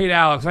do I hate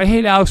Alex? I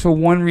hate Alex for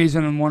one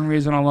reason and one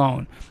reason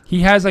alone. He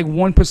has like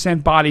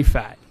 1% body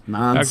fat.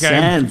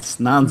 Nonsense.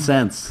 Okay?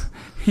 Nonsense.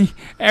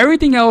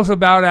 Everything else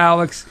about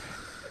Alex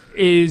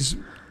is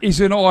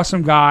an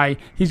awesome guy.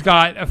 He's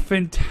got a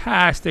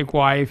fantastic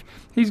wife.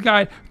 He's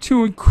got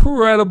 2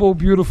 incredible,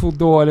 beautiful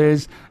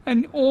daughters.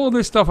 And all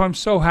this stuff, I'm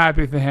so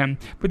happy for him.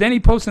 But then he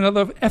posts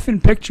another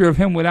effing picture of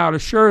him without a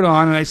shirt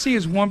on, and I see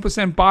his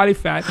 1% body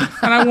fat,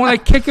 and I want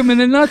to kick him in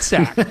the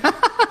nutsack.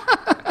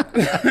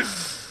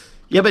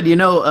 Yeah, but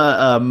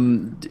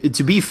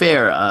to be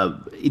fair,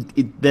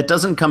 that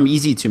doesn't come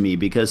easy to me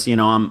because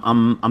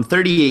I'm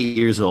 38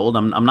 years old.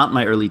 I'm not in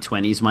my early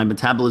 20s. My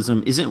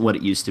metabolism isn't what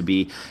it used to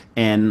be,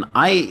 and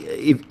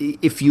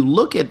if you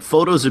look at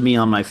photos of me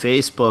on my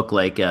Facebook,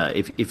 like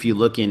if you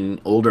look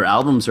in older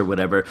albums or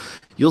whatever,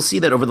 you'll see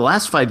that over the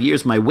last 5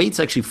 years, my weight's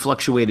actually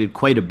fluctuated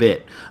quite a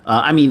bit.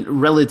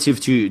 Relative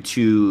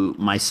to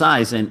my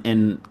size,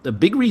 and the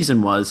big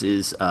reason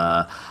is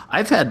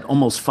I've had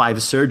almost 5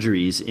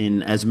 surgeries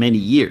in as many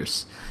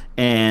years.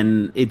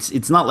 And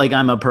it's not like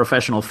I'm a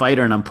professional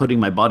fighter and I'm putting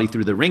my body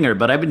through the ringer,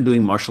 but I've been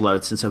doing martial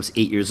arts since I was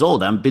 8 years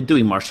old. I've been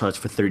doing martial arts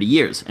for 30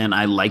 years, and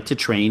I like to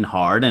train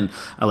hard, and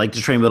I like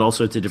to train with all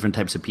sorts of different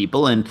types of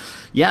people. And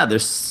yeah,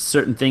 there's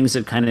certain things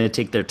that kind of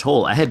take their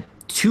toll. I had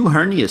 2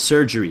 hernia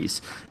surgeries.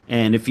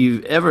 And if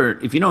you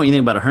know anything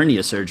about a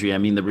hernia surgery,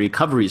 the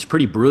recovery is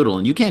pretty brutal,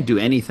 and you can't do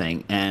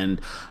anything.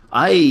 And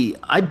I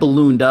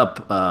ballooned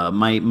up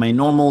my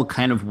normal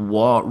kind of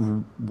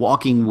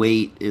walking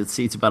weight.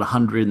 It's about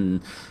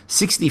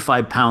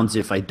 165 pounds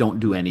if I don't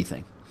do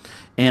anything.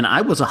 And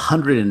I was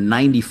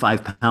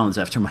 195 pounds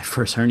after my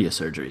first hernia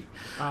surgery.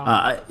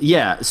 Wow.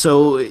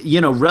 So,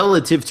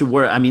 relative to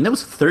where, that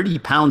was 30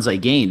 pounds I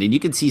gained. And you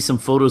can see some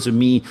photos of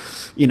me,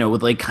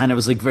 with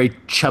was very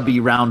chubby,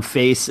 round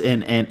face.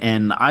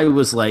 And I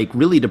was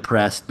really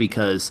depressed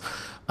because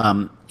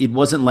it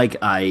wasn't like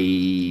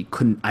I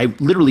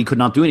literally could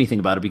not do anything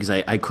about it because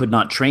I could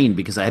not train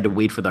because I had to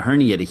wait for the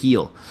hernia to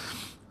heal.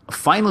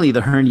 Finally,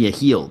 the hernia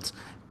healed.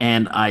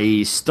 And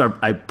I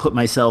put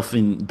myself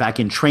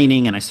back in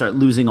training, and I start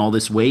losing all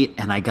this weight,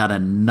 and I got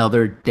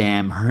another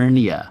damn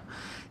hernia.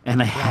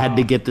 And I had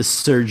to get the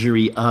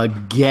surgery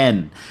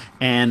again.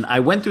 And I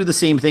went through the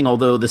same thing,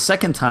 although the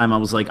second time I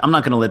was like, I'm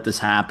not going to let this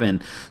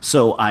happen.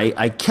 So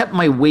I kept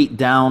my weight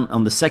down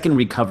on the second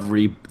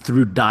recovery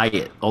through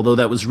diet, although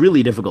that was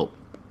really difficult.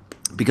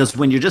 Because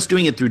when you're just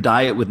doing it through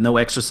diet with no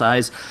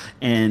exercise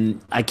and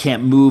I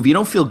can't move, you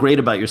don't feel great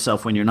about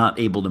yourself when you're not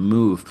able to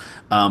move.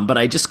 But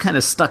I just kind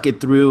of stuck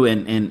it through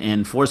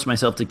and forced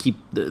myself to keep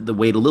the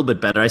weight a little bit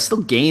better. I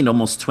still gained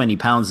almost 20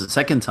 pounds the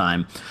second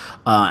time.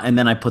 And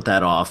then I put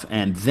that off.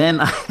 And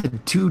then I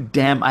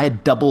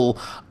had double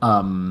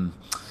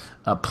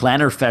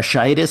plantar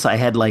fasciitis. I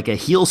had like a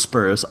heel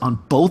spurs on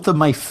both of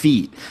my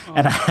feet,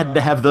 and I had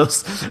to have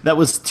those. That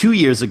was 2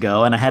 years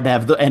ago, and I had to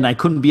have and I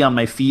couldn't be on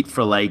my feet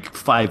for like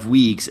 5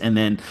 weeks, and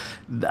then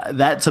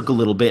that took a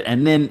little bit.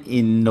 And then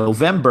in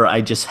November,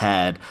 I just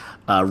had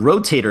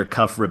rotator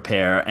cuff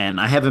repair, and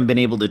I haven't been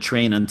able to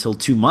train until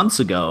 2 months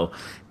ago.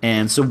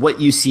 And so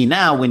what you see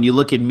now when you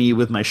look at me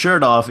with my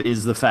shirt off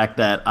is the fact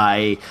that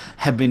I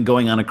have been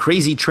going on a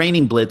crazy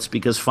training blitz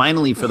because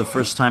finally, for the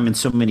first time in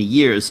so many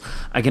years,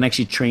 I can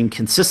actually train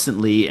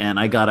consistently. And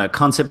I got a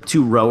Concept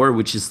 2 rower,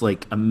 which is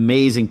like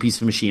amazing piece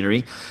of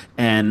machinery.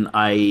 And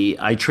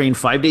I train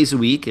 5 days a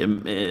week.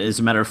 As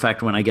a matter of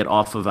fact, when I get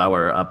off of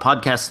our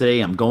podcast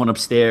today, I'm going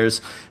upstairs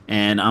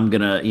and I'm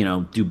gonna,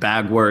 do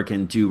bag work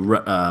and do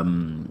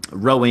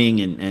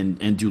rowing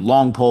and do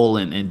long pole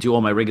and do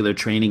all my regular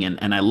training.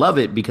 And I love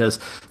it because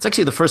it's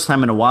actually the first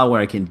time in a while where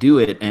I can do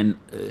it. And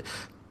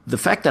the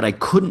fact that I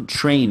couldn't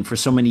train for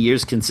so many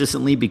years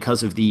consistently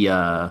because of the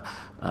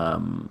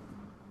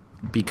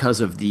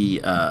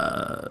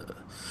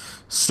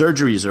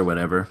surgeries or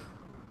whatever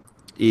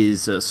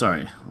is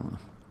sorry.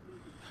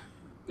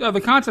 The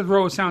concept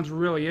row sounds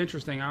really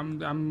interesting.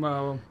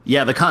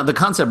 Yeah, the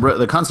concept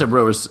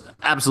rower is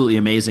absolutely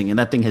amazing, and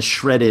that thing has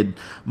shredded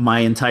my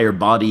entire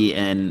body.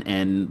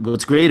 And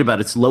what's great about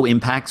it's low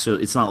impact, so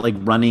it's not like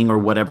running or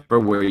whatever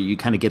where you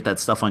kind of get that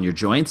stuff on your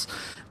joints.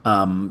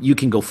 You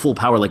can go full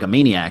power like a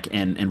maniac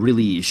and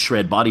really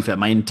shred body fat.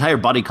 My entire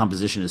body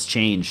composition has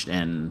changed,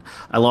 and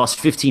I lost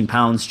 15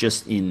 pounds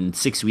just in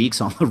 6 weeks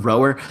on the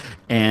rower.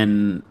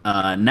 And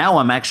now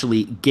I'm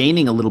actually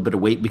gaining a little bit of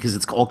weight because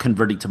it's all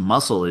converting to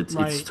muscle. It's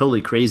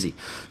totally crazy.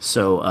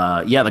 So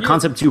yeah, the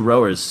Concept 2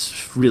 rower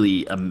is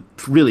really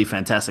really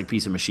fantastic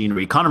piece of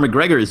machinery. Conor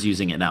McGregor is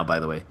using it now, by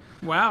the way.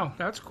 Wow,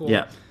 that's cool.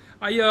 Yeah.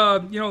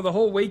 The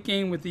whole weight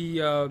gain with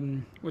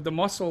the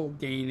muscle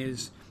gain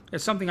is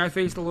something I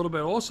faced a little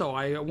bit also.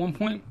 I, at one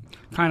point,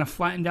 kind of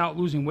flattened out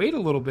losing weight a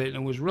little bit, and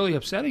it was really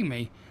upsetting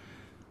me.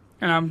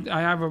 And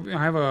I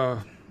have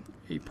a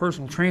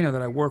personal trainer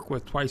that I work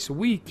with twice a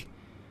week,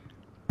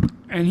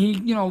 and he,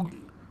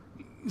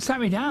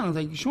 sat me down and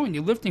was like, Sean,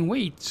 you're lifting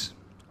weights,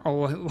 a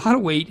lot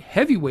of weight,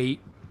 heavy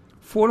weight,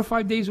 4 to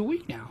 5 days a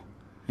week now.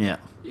 Yeah.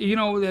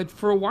 That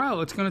for a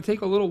while, it's going to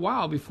take a little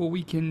while before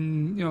we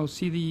can,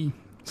 see the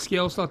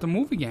scale start to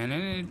move again,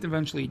 and it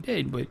eventually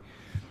did, but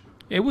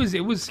it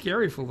was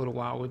scary for a little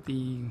while with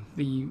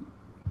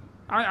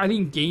I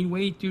didn't gain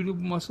weight due to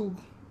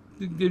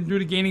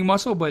gaining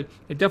muscle, but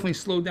it definitely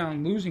slowed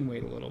down losing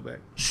weight a little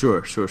bit.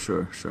 Sure.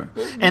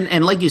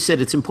 And like you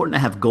said, it's important to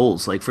have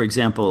goals. Like, for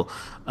example,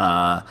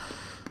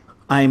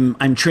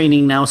 I'm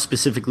training now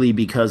specifically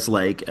because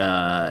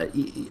I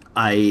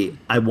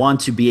want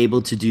to be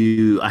able to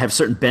do. I have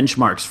certain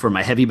benchmarks for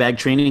my heavy bag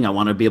training. I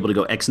want to be able to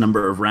go X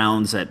number of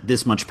rounds at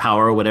this much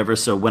power or whatever.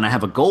 So when I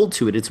have a goal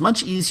to it, it's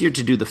much easier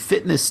to do the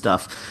fitness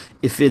stuff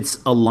if it's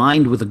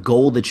aligned with a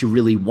goal that you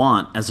really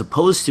want, as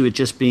opposed to it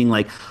just being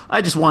like,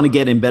 I just want to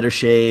get in better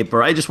shape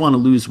or I just want to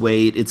lose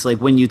weight. It's like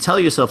when you tell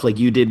yourself, like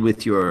you did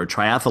with your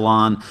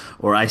triathlon,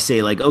 or I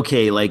say like,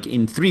 okay, like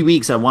in 3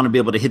 weeks, I want to be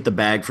able to hit the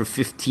bag for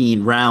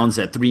 15 rounds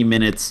at 3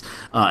 minutes,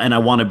 and I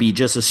want to be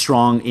just as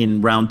strong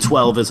in round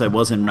 12 as I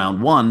was in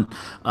round 1.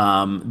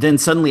 Then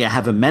suddenly I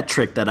have a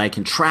metric that I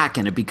can track,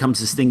 and it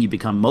becomes this thing you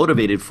become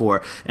motivated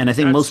for. And I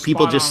think most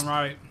people just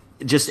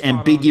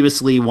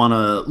ambiguously want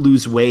to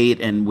lose weight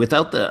and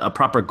without a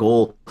proper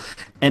goal,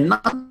 and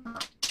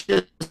not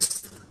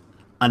just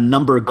a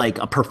number, like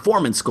a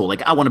performance goal,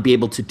 like I want to be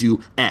able to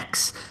do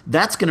X.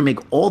 That's going to make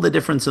all the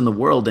difference in the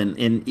world. And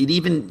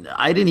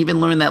I didn't even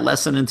learn that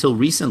lesson until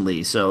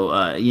recently. So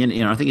I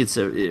think it's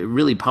a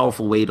really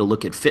powerful way to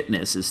look at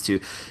fitness, is to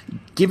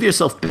give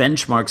yourself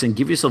benchmarks and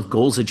give yourself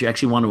goals that you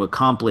actually want to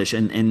accomplish,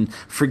 and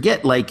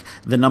forget like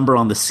the number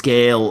on the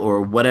scale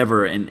or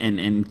whatever,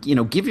 and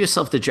give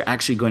yourself that you're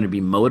actually going to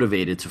be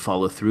motivated to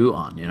follow through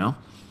on.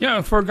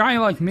 Yeah, for a guy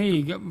like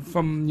me,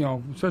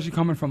 especially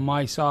coming from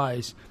my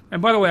size, and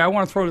by the way, I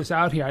want to throw this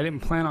out here. I didn't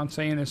plan on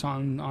saying this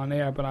on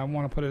air, but I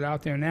want to put it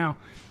out there now.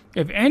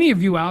 If any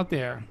of you out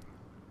there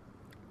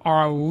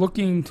are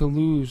looking to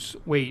lose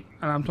weight,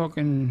 and I'm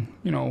talking,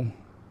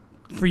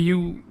 for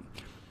you,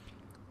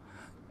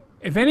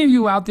 if any of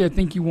you out there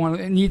think feel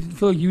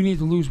like you need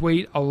to lose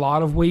weight, a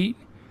lot of weight,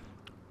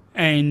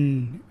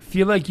 and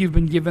feel like you've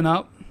been given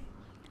up,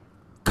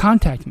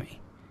 contact me.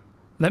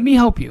 Let me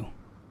help you.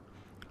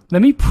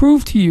 Let me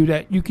prove to you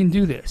that you can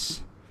do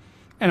this.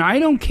 And I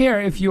don't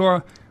care if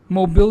your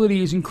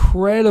mobility is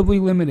incredibly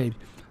limited.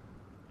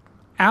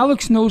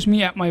 Alex knows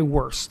me at my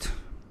worst.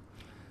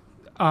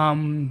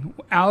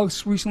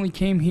 Alex recently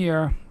came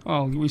here,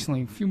 a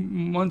few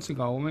months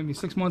ago, maybe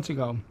 6 months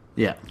ago.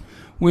 Yeah.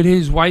 With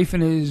his wife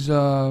and his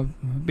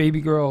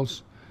baby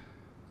girls.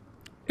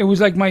 It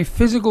was like my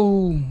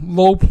physical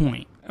low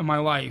point in my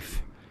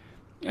life.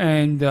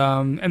 And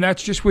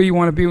that's just where you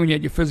want to be when you're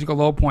at your physical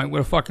low point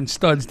with a fucking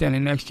stud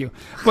standing next to you.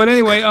 But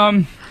anyway,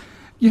 and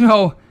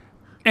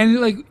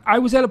like I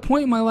was at a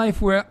point in my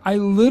life where I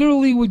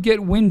literally would get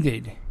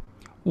winded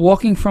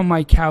walking from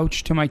my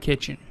couch to my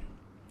kitchen.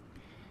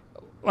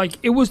 Like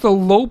it was the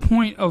low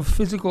point of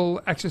physical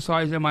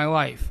exercise in my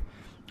life.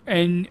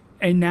 And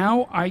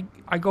now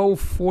I go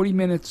 40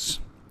 minutes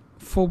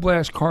full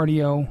blast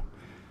cardio,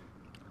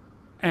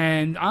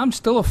 and I'm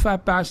still a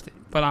fat bastard,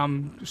 but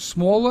I'm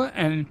smaller,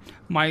 and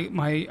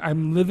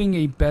I'm living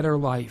a better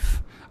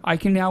life. I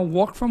can now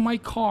walk from my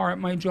car at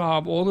my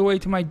job all the way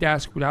to my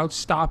desk without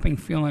stopping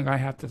feeling like I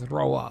have to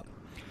throw up.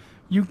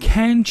 You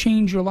can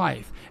change your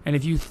life. And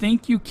if you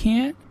think you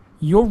can't,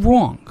 you're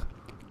wrong.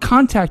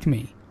 Contact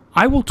me.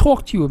 I will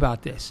talk to you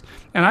about this.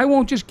 And I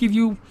won't just give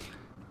you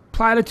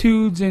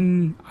platitudes,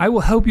 and I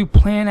will help you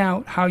plan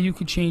out how you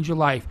can change your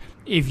life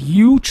if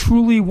you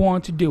truly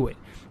want to do it.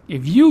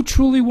 If you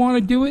truly want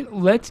to do it,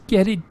 let's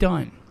get it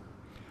done.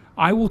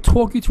 I will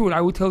talk you through it.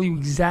 I will tell you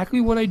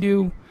exactly what I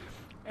do,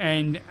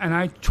 and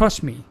I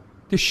trust me,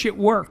 this shit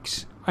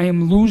works. I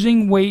am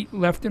losing weight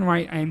left and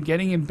right. I am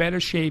getting in better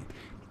shape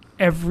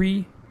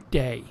every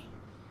day.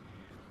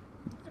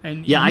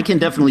 And yeah, I can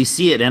definitely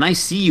see it, and I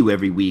see you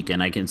every week,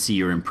 and I can see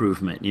your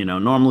improvement. You know,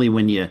 normally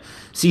when you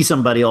see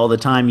somebody all the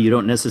time, you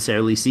don't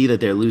necessarily see that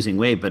they're losing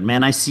weight. But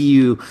man, I see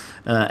you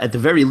at the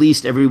very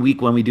least every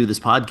week when we do this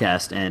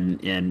podcast,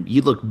 and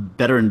you look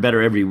better and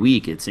better every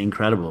week. It's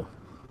incredible.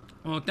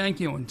 Well,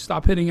 thank you, and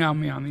stop hitting on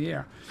me on the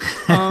air.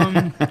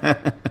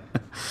 I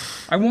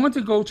want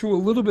to go through a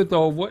little bit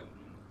though of what,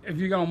 if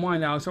you don't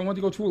mind, Alex. I want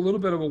to go through a little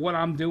bit of what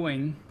I'm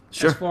doing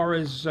Sure. as far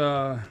as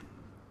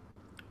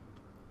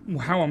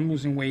how I'm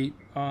losing weight.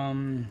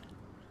 As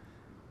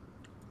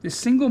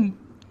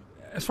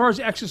far as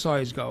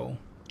exercise go,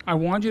 I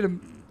want you to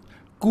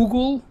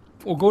Google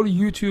or go to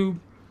YouTube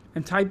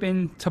and type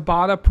in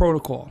Tabata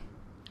Protocol.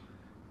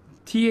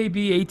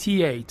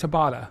 Tabata,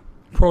 Tabata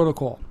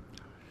Protocol.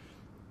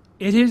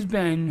 It has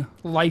been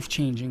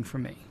life-changing for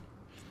me.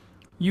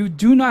 You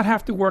do not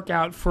have to work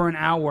out for an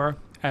hour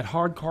at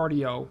hard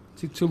cardio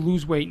to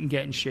lose weight and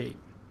get in shape.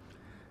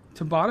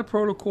 Tabata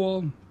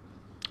Protocol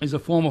is a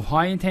form of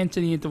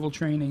high-intensity interval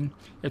training.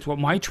 It's what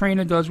my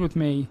trainer does with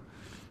me.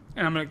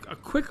 And I'm gonna,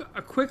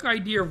 a quick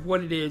idea of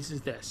what it is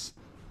this.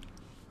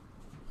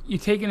 You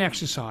take an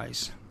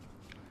exercise,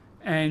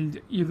 and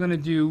you're going to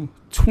do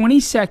 20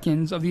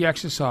 seconds of the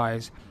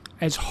exercise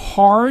as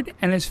hard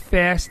and as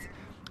fast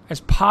as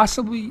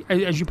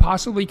you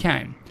possibly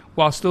can,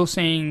 while still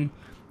saying,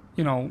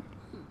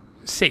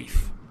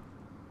 safe.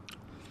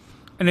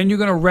 And then you're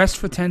going to rest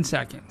for 10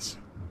 seconds.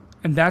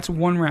 And that's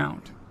one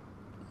round.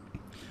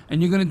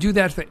 And you're going to do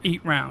that for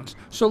 8 rounds.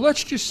 So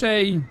let's just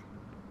say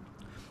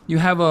you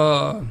have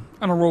an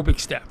aerobic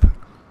step.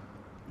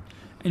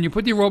 And you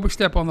put the aerobic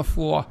step on the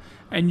floor,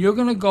 and you're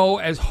going to go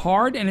as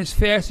hard and as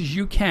fast as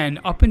you can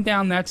up and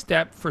down that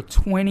step for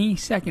 20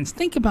 seconds.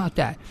 Think about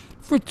that.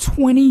 For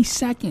 20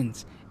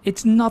 seconds.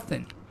 It's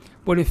nothing.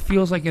 But it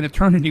feels like an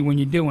eternity when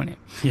you're doing it.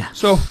 Yeah.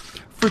 So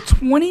for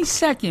 20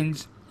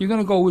 seconds, you're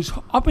going to go as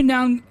up and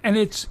down, and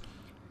it's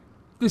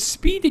the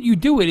speed that you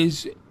do it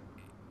is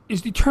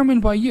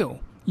determined by you.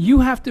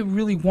 You have to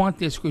really want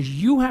this because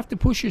you have to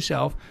push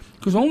yourself,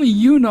 because only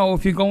you know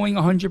if you're going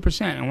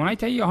 100%. And when I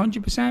tell you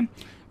 100%,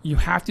 you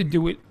have to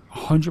do it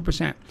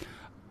 100%.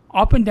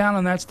 Up and down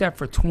on that step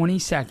for 20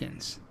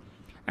 seconds.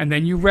 And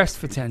then you rest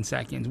for 10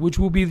 seconds, which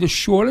will be the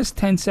shortest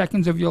 10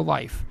 seconds of your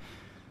life.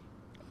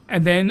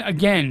 And then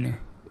again,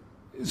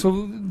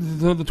 so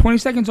the 20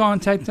 seconds on,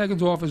 10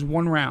 seconds off is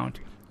one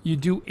round. You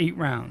do 8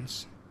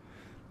 rounds.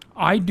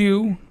 I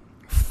do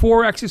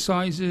 4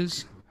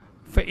 exercises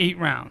for 8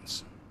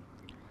 rounds.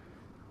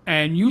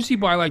 And usually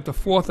by like the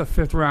 4th or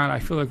 5th round, I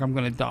feel like I'm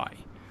going to die.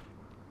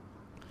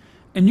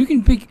 And you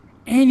can pick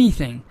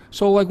anything.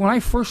 So like when I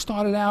first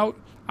started out,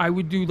 I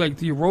would do like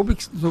the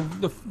aerobics.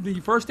 The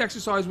first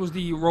exercise was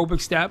the aerobic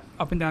step,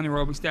 up and down the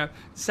aerobic step.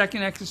 The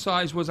second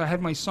exercise was I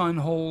had my son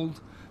hold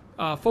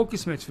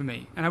focus mitts for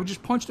me. And I would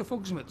just punch the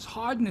focus mitts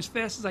hard and as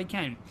fast as I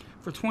can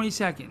for 20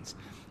 seconds.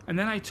 And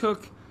then I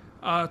took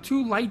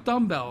 2 light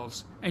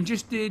dumbbells and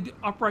just did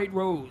upright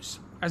rows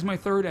as my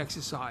third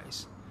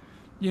exercise.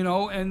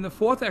 And the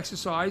 4th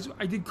exercise,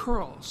 I did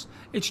curls.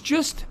 It's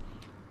just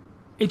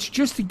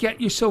to get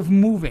yourself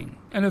moving.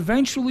 And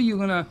eventually you're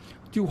going to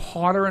do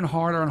harder and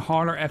harder and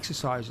harder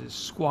exercises,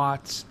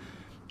 squats.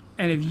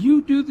 And if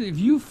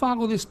you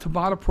follow this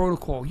Tabata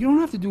protocol, you don't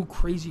have to do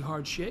crazy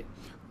hard shit.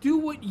 Do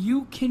what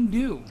you can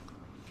do.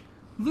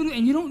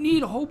 And you don't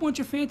need a whole bunch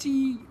of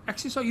fancy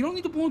exercise. You don't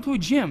need to go into a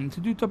gym to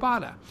do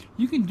Tabata.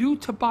 You can do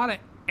Tabata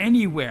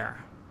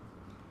anywhere.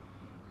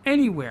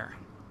 Anywhere.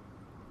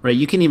 Right,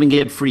 you can even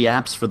get free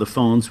apps for the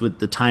phones with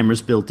the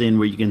timers built in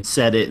where you can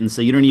set it, and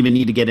so you don't even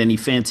need to get any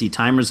fancy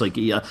timers. Like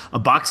a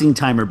boxing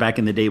timer back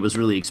in the day was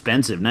really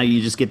expensive. Now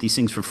you just get these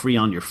things for free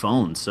on your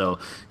phone, so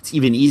it's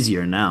even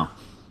easier now.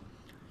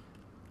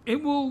 I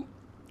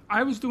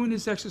was doing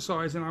this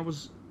exercise, and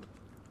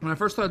when I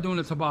first started doing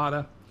the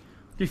Tabata,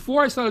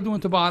 before I started doing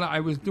Tabata,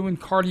 I was doing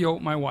cardio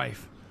with my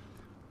wife.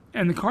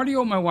 And the cardio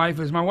with my wife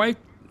is, my wife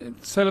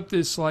set up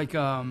this like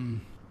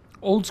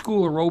old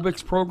school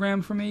aerobics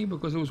program for me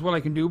because it was what I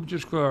can do,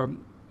 just for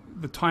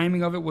the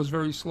timing of it was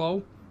very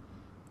slow.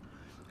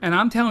 And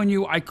I'm telling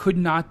you, I could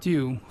not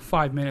do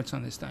 5 minutes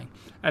on this thing.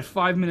 At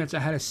 5 minutes, I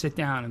had to sit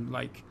down and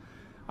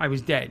I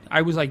was dead.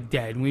 I was like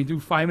dead. We do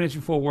 5 minutes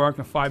before work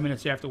and 5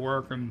 minutes after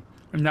work, and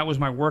that was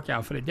my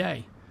workout for the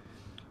day.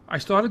 I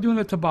started doing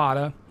the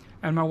Tabata,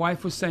 and my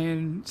wife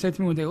said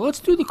to me one day, let's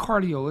do the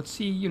cardio. Let's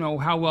see,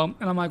 how well.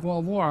 And I'm like,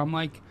 well, Laura,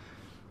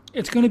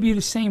 it's going to be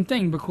the same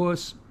thing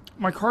because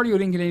my cardio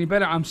didn't get any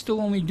better. I'm still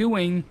only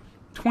doing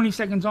 20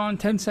 seconds on,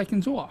 10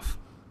 seconds off.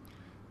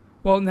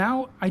 Well,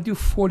 now I do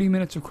 40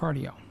 minutes of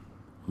cardio.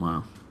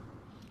 Wow.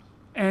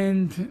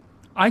 And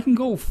I can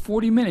go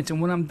 40 minutes,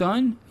 and when I'm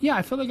done, yeah,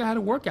 I feel like I had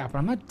a workout, but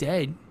I'm not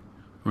dead.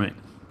 Right.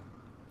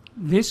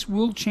 This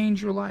will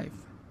change your life.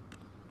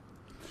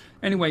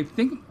 Anyway,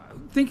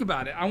 think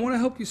about it. I want to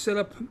help you set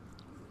up.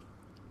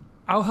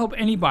 I'll help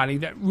anybody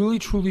that really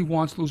truly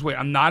wants to lose weight.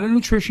 I'm not a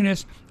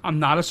nutritionist. I'm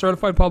not a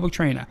certified public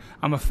trainer.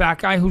 I'm a fat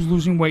guy who's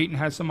losing weight and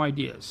has some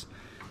ideas.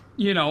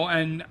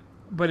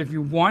 But if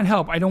you want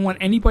help, I don't want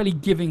anybody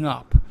giving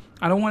up.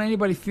 I don't want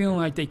anybody feeling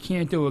like they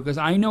can't do it, because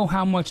I know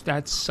how much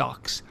that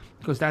sucks,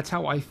 because that's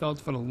how I felt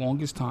for the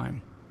longest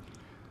time.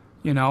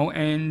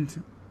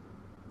 And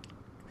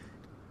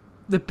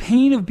the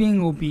pain of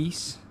being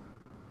obese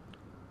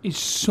is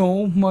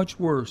so much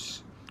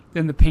worse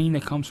than the pain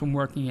that comes from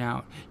working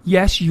out.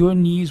 Yes, your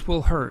knees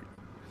will hurt,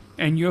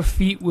 and your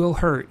feet will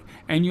hurt,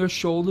 and your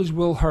shoulders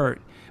will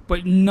hurt,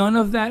 but none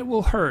of that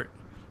will hurt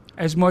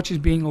as much as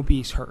being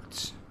obese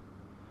hurts.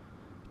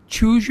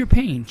 Choose your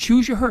pain.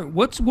 Choose your hurt.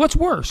 What's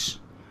worse?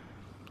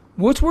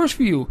 What's worse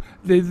for you?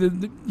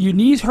 Your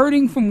knees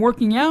hurting from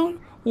working out,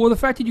 or the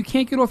fact that you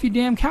can't get off your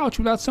damn couch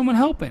without someone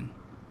helping?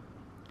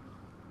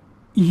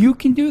 You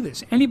can do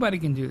this. Anybody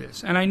can do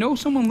this. And I know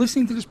someone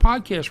listening to this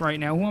podcast right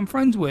now who I'm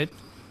friends with,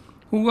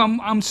 who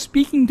I'm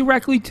speaking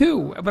directly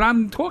to, but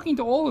I'm talking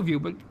to all of you.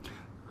 But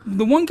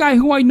the one guy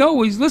who I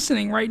know is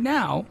listening right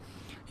now,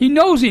 he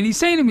knows it. He's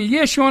saying to me,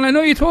 "Yeah, Sean, I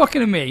know you're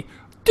talking to me.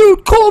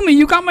 Dude, call me.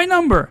 You got my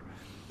number."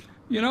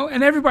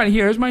 And everybody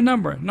here, here's my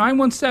number,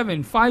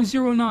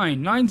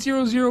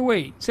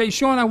 917-509-9008. Say,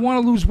 "Sean, I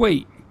want to lose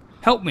weight.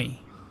 Help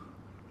me."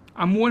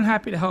 I'm more than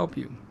happy to help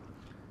you.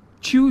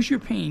 Choose your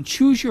pain.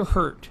 Choose your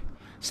hurt.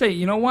 Say,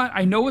 you know what?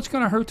 I know it's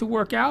going to hurt to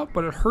work out,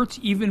 but it hurts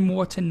even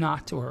more to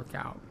not to work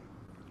out.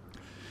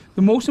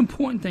 The most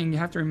important thing you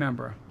have to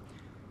remember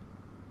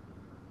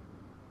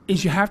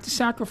is you have to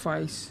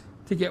sacrifice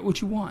to get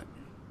what you want.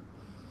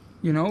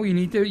 You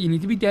need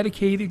to be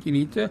dedicated, you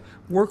need to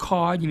work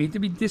hard, you need to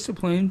be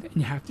disciplined, and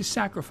you have to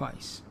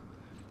sacrifice.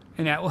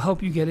 And that will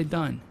help you get it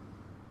done.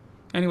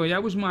 Anyway,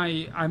 that was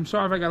I'm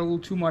sorry if I got a little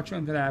too much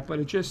into that, but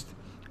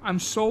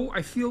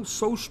I feel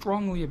so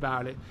strongly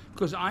about it,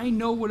 because I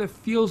know what it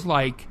feels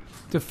like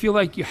to feel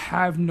like you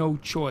have no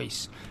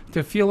choice,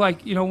 to feel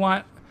like, you know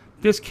what,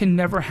 this can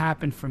never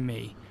happen for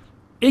me.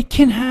 It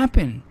can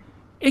happen.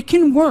 It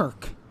can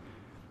work.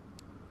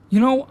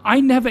 I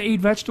never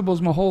ate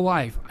vegetables my whole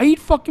life. I eat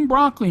fucking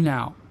broccoli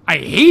now. I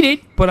hate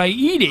it, but I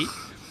eat it.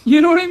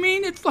 You know what I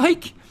mean? It's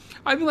like,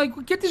 I'd be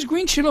like, get this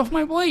green shit off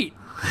my plate.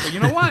 But you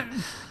know what?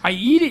 I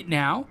eat it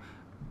now.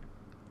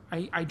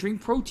 I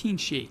drink protein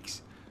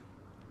shakes.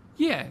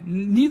 Yeah,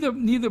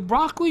 neither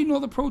broccoli nor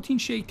the protein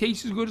shake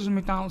tastes as good as a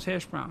McDonald's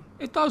hash brown.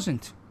 It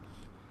doesn't.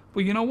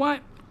 But you know what?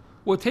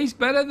 What tastes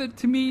better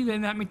to me than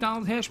that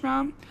McDonald's hash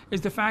brown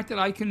is the fact that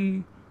I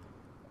can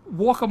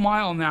walk a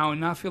mile now and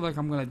not feel like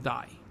I'm going to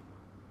die.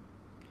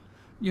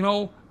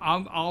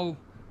 I'll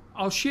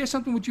share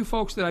something with you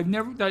folks that I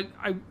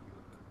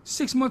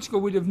 6 months ago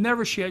would have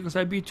never shared because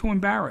I'd be too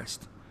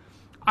embarrassed.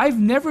 I've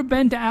never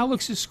been to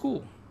Alex's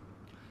school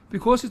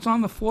because it's on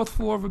the 4th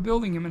floor of a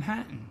building in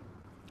Manhattan,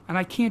 and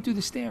I can't do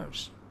the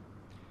stairs.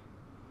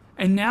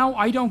 And now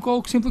I don't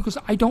go simply because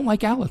I don't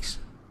like Alex.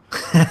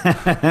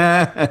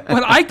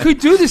 But I could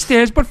do the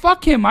stairs, but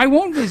fuck him. I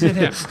won't visit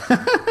him.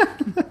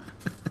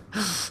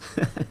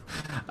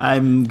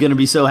 I'm gonna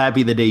be so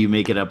happy the day you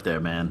make it up there,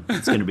 man.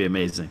 It's gonna be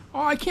amazing.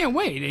 Oh, I can't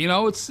wait.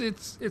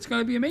 It's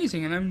gonna be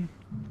amazing, and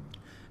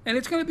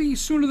it's gonna be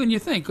sooner than you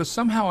think, because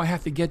somehow I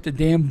have to get the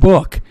damn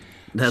book.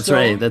 That's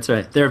right.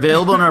 They're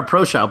available in our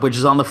pro shop, which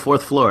is on the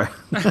 4th floor.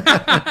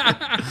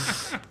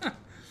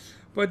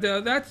 But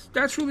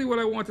that's really what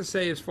I want to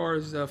say as far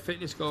as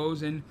fitness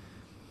goes, and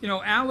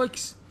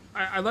Alex.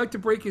 I like to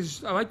break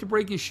his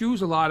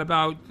shoes a lot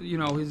about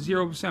his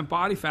 0%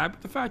 body fat, but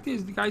the fact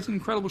is the guy's in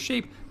incredible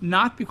shape,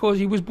 not because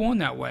he was born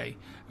that way.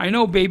 I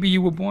know, baby,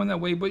 you were born that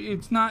way, but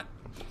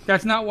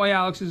that's not why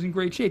Alex is in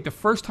great shape. The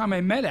first time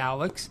I met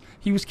Alex,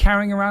 he was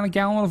carrying around a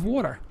gallon of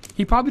water.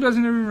 He probably doesn't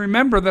even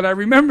remember that I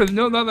remember that.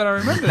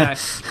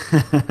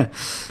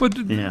 But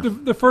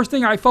the first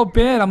thing, I felt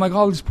bad. I'm like,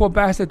 oh, this poor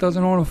bastard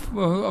doesn't own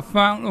a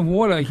fountain of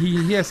water.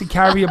 He has to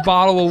carry a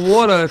bottle of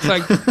water. It's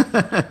like,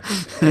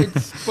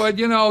 but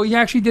he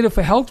actually did it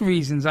for health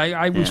reasons.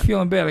 I was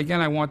feeling bad.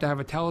 Again, I want to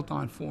have a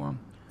telethon for him.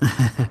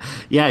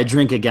 Yeah, I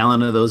drink a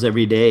gallon of those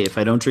every day. If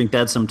I don't drink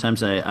that,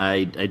 sometimes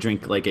I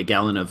drink like a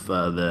gallon of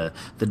the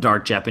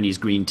dark Japanese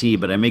green tea,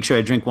 but I make sure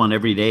I drink one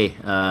every day,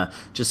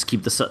 just to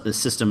keep the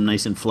system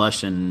nice and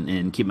flush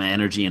and keep my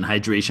energy and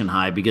hydration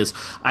high, because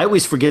I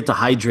always forget to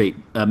hydrate,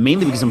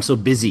 mainly because I'm so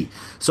busy.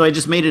 So I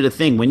just made it a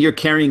thing. When you're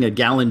carrying a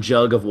gallon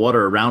jug of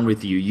water around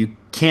with you,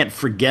 can't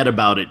forget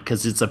about it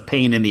because it's a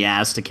pain in the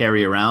ass to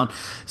carry around.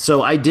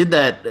 So I did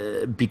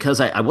that because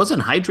I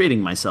wasn't hydrating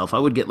myself. I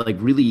would get like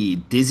really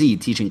dizzy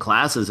teaching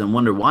classes and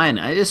wonder why, and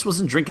I just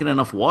wasn't drinking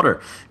enough water.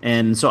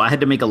 And so I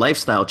had to make a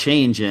lifestyle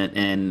change,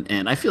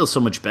 and I feel so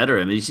much better.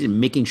 I mean, just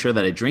making sure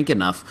that I drink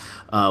enough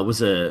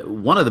was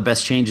one of the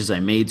best changes I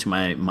made to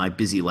my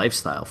busy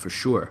lifestyle for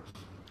sure.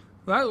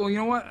 Well, you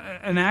know what?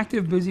 An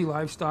active, busy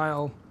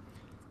lifestyle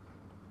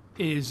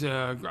is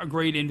a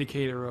great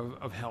indicator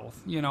of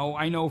health. You know,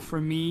 I know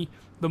for me,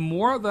 the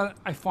more that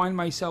I find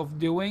myself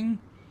doing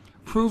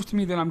proves to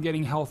me that I'm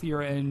getting healthier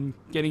and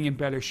getting in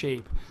better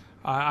shape.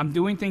 I'm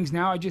doing things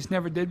now I just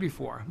never did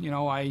before. You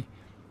know, I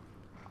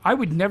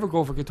would never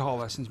go for guitar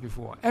lessons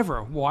before,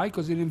 ever. Why?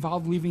 Because it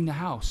involved leaving the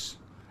house.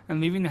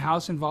 And leaving the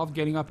house involved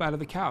getting up out of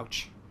the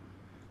couch.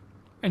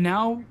 And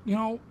now, you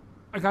know,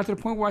 I got to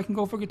the point where I can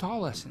go for guitar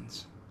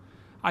lessons.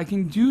 I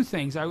can do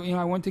things. I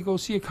went to go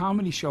see a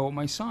comedy show with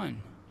my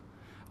son.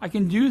 I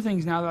can do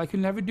things now that I could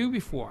never do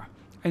before.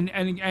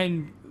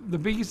 And the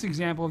biggest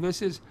example of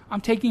this is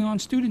I'm taking on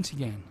students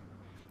again.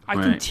 I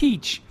can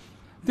teach.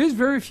 There's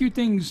very few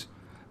things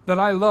that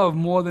I love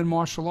more than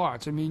martial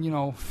arts. I mean, you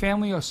know,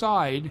 family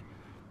aside,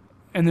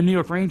 and the New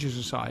York Rangers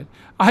aside,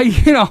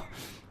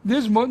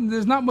 there's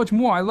not much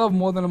more I love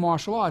more than the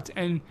martial arts.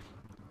 And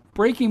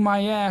breaking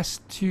my ass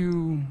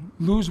to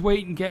lose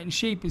weight and get in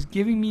shape is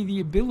giving me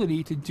the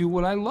ability to do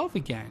what I love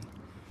again.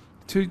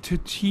 To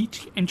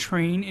teach and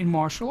train in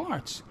martial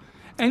arts.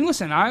 And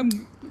listen,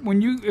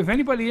 if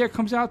anybody there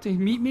comes out to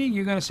meet me,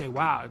 you're gonna say,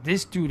 wow,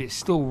 this dude is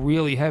still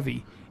really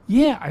heavy.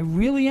 Yeah, I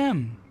really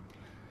am.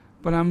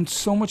 But I'm in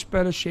so much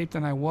better shape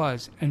than I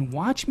was. And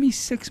watch me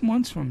 6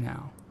 months from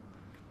now.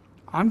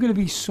 I'm gonna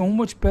be so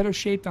much better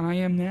shape than I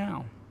am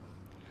now.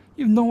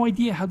 You have no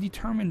idea how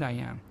determined I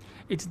am.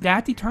 It's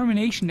that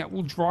determination that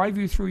will drive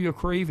you through your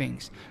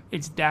cravings.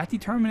 It's that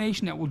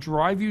determination that will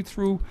drive you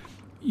through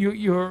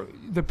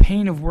the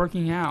pain of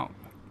working out.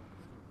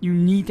 You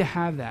need to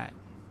have that.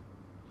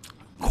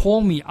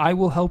 Call me. I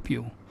will help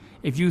you.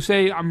 If you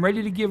say I'm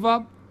ready to give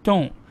up,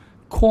 don't.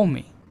 Call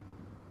me.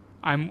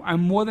 I'm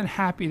more than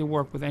happy to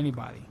work with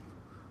anybody.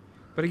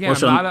 But again,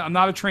 I'm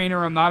not a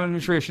trainer. I'm not a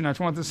nutrition. I just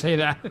wanted to say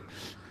that.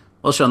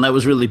 Well, Sean, that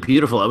was really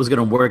beautiful. I was going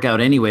to work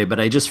out anyway, but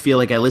I just feel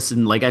like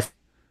I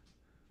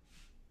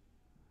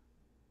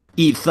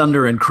eat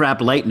thunder and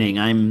crap lightning.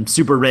 I'm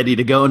super ready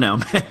to go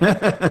now.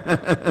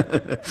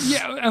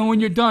 Yeah, and when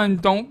you're done,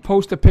 don't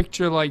post a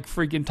picture like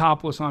freaking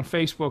topless on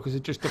Facebook because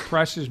it just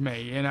depresses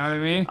me. You know what I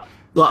mean?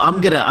 Well,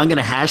 I'm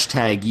gonna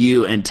hashtag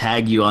you and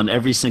tag you on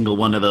every single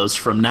one of those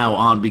from now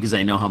on because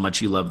I know how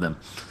much you love them.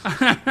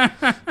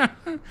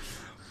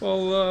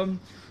 Well,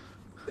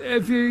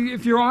 if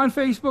you're on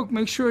Facebook,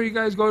 make sure you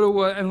guys go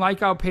to and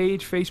like our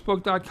page,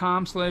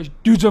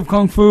 facebook.com/Dudes of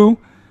Kung Fu.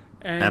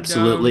 And,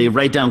 absolutely.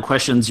 Write down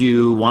questions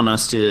you want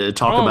us to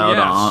talk about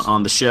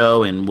on the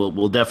show, and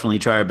we'll definitely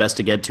try our best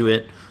to get to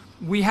it.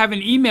 We have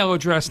an email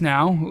address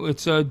now.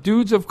 It's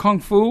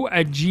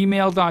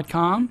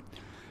dudesofkungfu@gmail.com.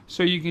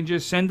 So you can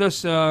just send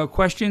us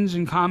questions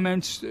and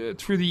comments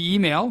through the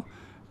email.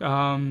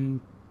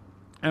 And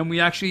we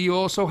actually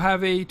also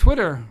have a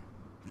Twitter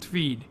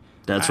feed.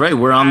 That's right.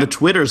 We're on the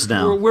Twitters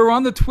now. We're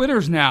on the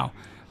Twitters now.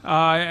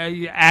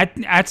 At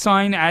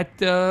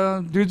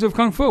Dudes of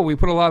Kung Fu. We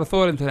put a lot of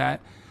thought into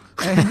that.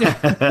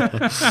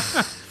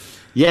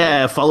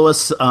 Yeah, follow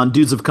us on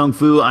Dudes of Kung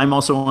Fu. I'm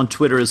also on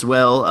Twitter as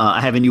well.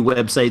 I have a new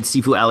website,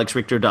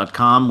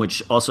 sifualexrichter.com,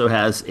 which also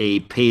has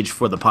a page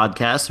for the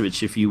podcast,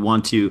 which if you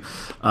want to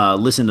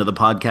listen to the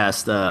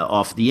podcast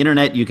off the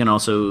internet, you can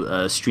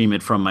also stream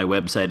it from my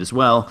website as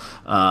well.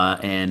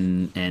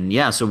 And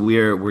yeah, so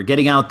we're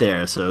getting out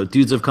there. So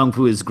Dudes of Kung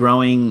Fu is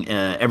growing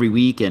every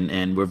week,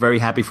 and we're very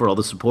happy for all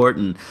the support,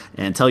 and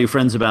tell your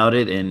friends about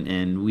it,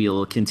 and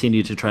we'll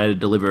continue to try to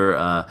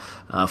deliver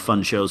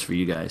fun shows for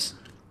you guys.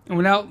 And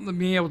without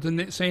being able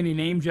to say any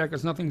names yet,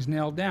 because nothing's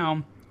nailed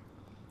down,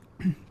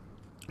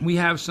 we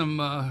have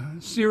some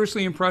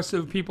seriously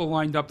impressive people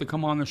lined up to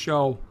come on the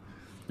show.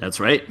 That's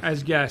right.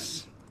 As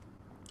guests.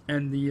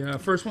 And the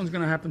first one's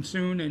going to happen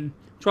soon, and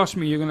trust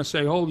me, you're going to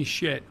say, holy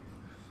shit.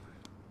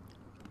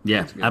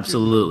 Yeah,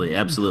 absolutely,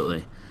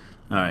 absolutely.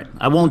 All right.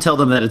 I won't tell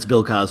them that it's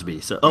Bill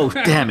Cosby. So,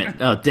 damn it.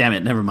 Oh, damn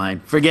it. Never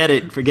mind. Forget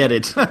it.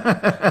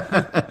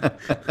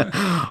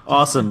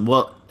 Awesome.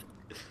 Well,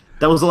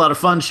 that was a lot of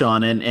fun,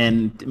 Sean,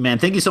 and man,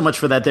 thank you so much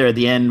for that there at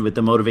the end with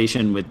the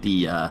motivation, with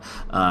the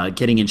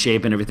getting in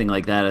shape and everything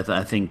like that.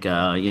 I think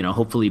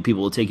hopefully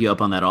people will take you up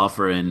on that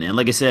offer. And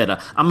like I said,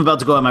 I'm about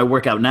to go at my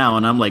workout now,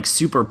 and I'm like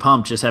super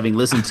pumped just having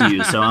listened to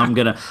you. So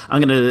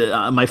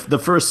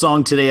the first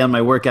song today on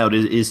my workout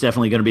is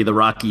definitely gonna be the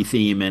Rocky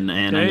theme, and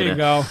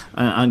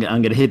I'm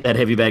gonna hit that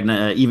heavy bag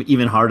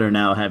even harder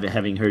now,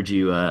 having heard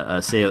you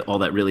say all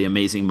that really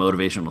amazing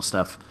motivational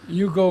stuff.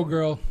 You go,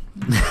 girl.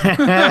 All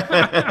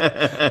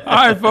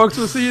right, folks.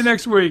 We'll see you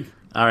next week.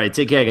 All right.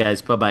 Take care, guys.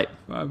 Bye-bye.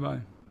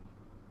 Bye-bye.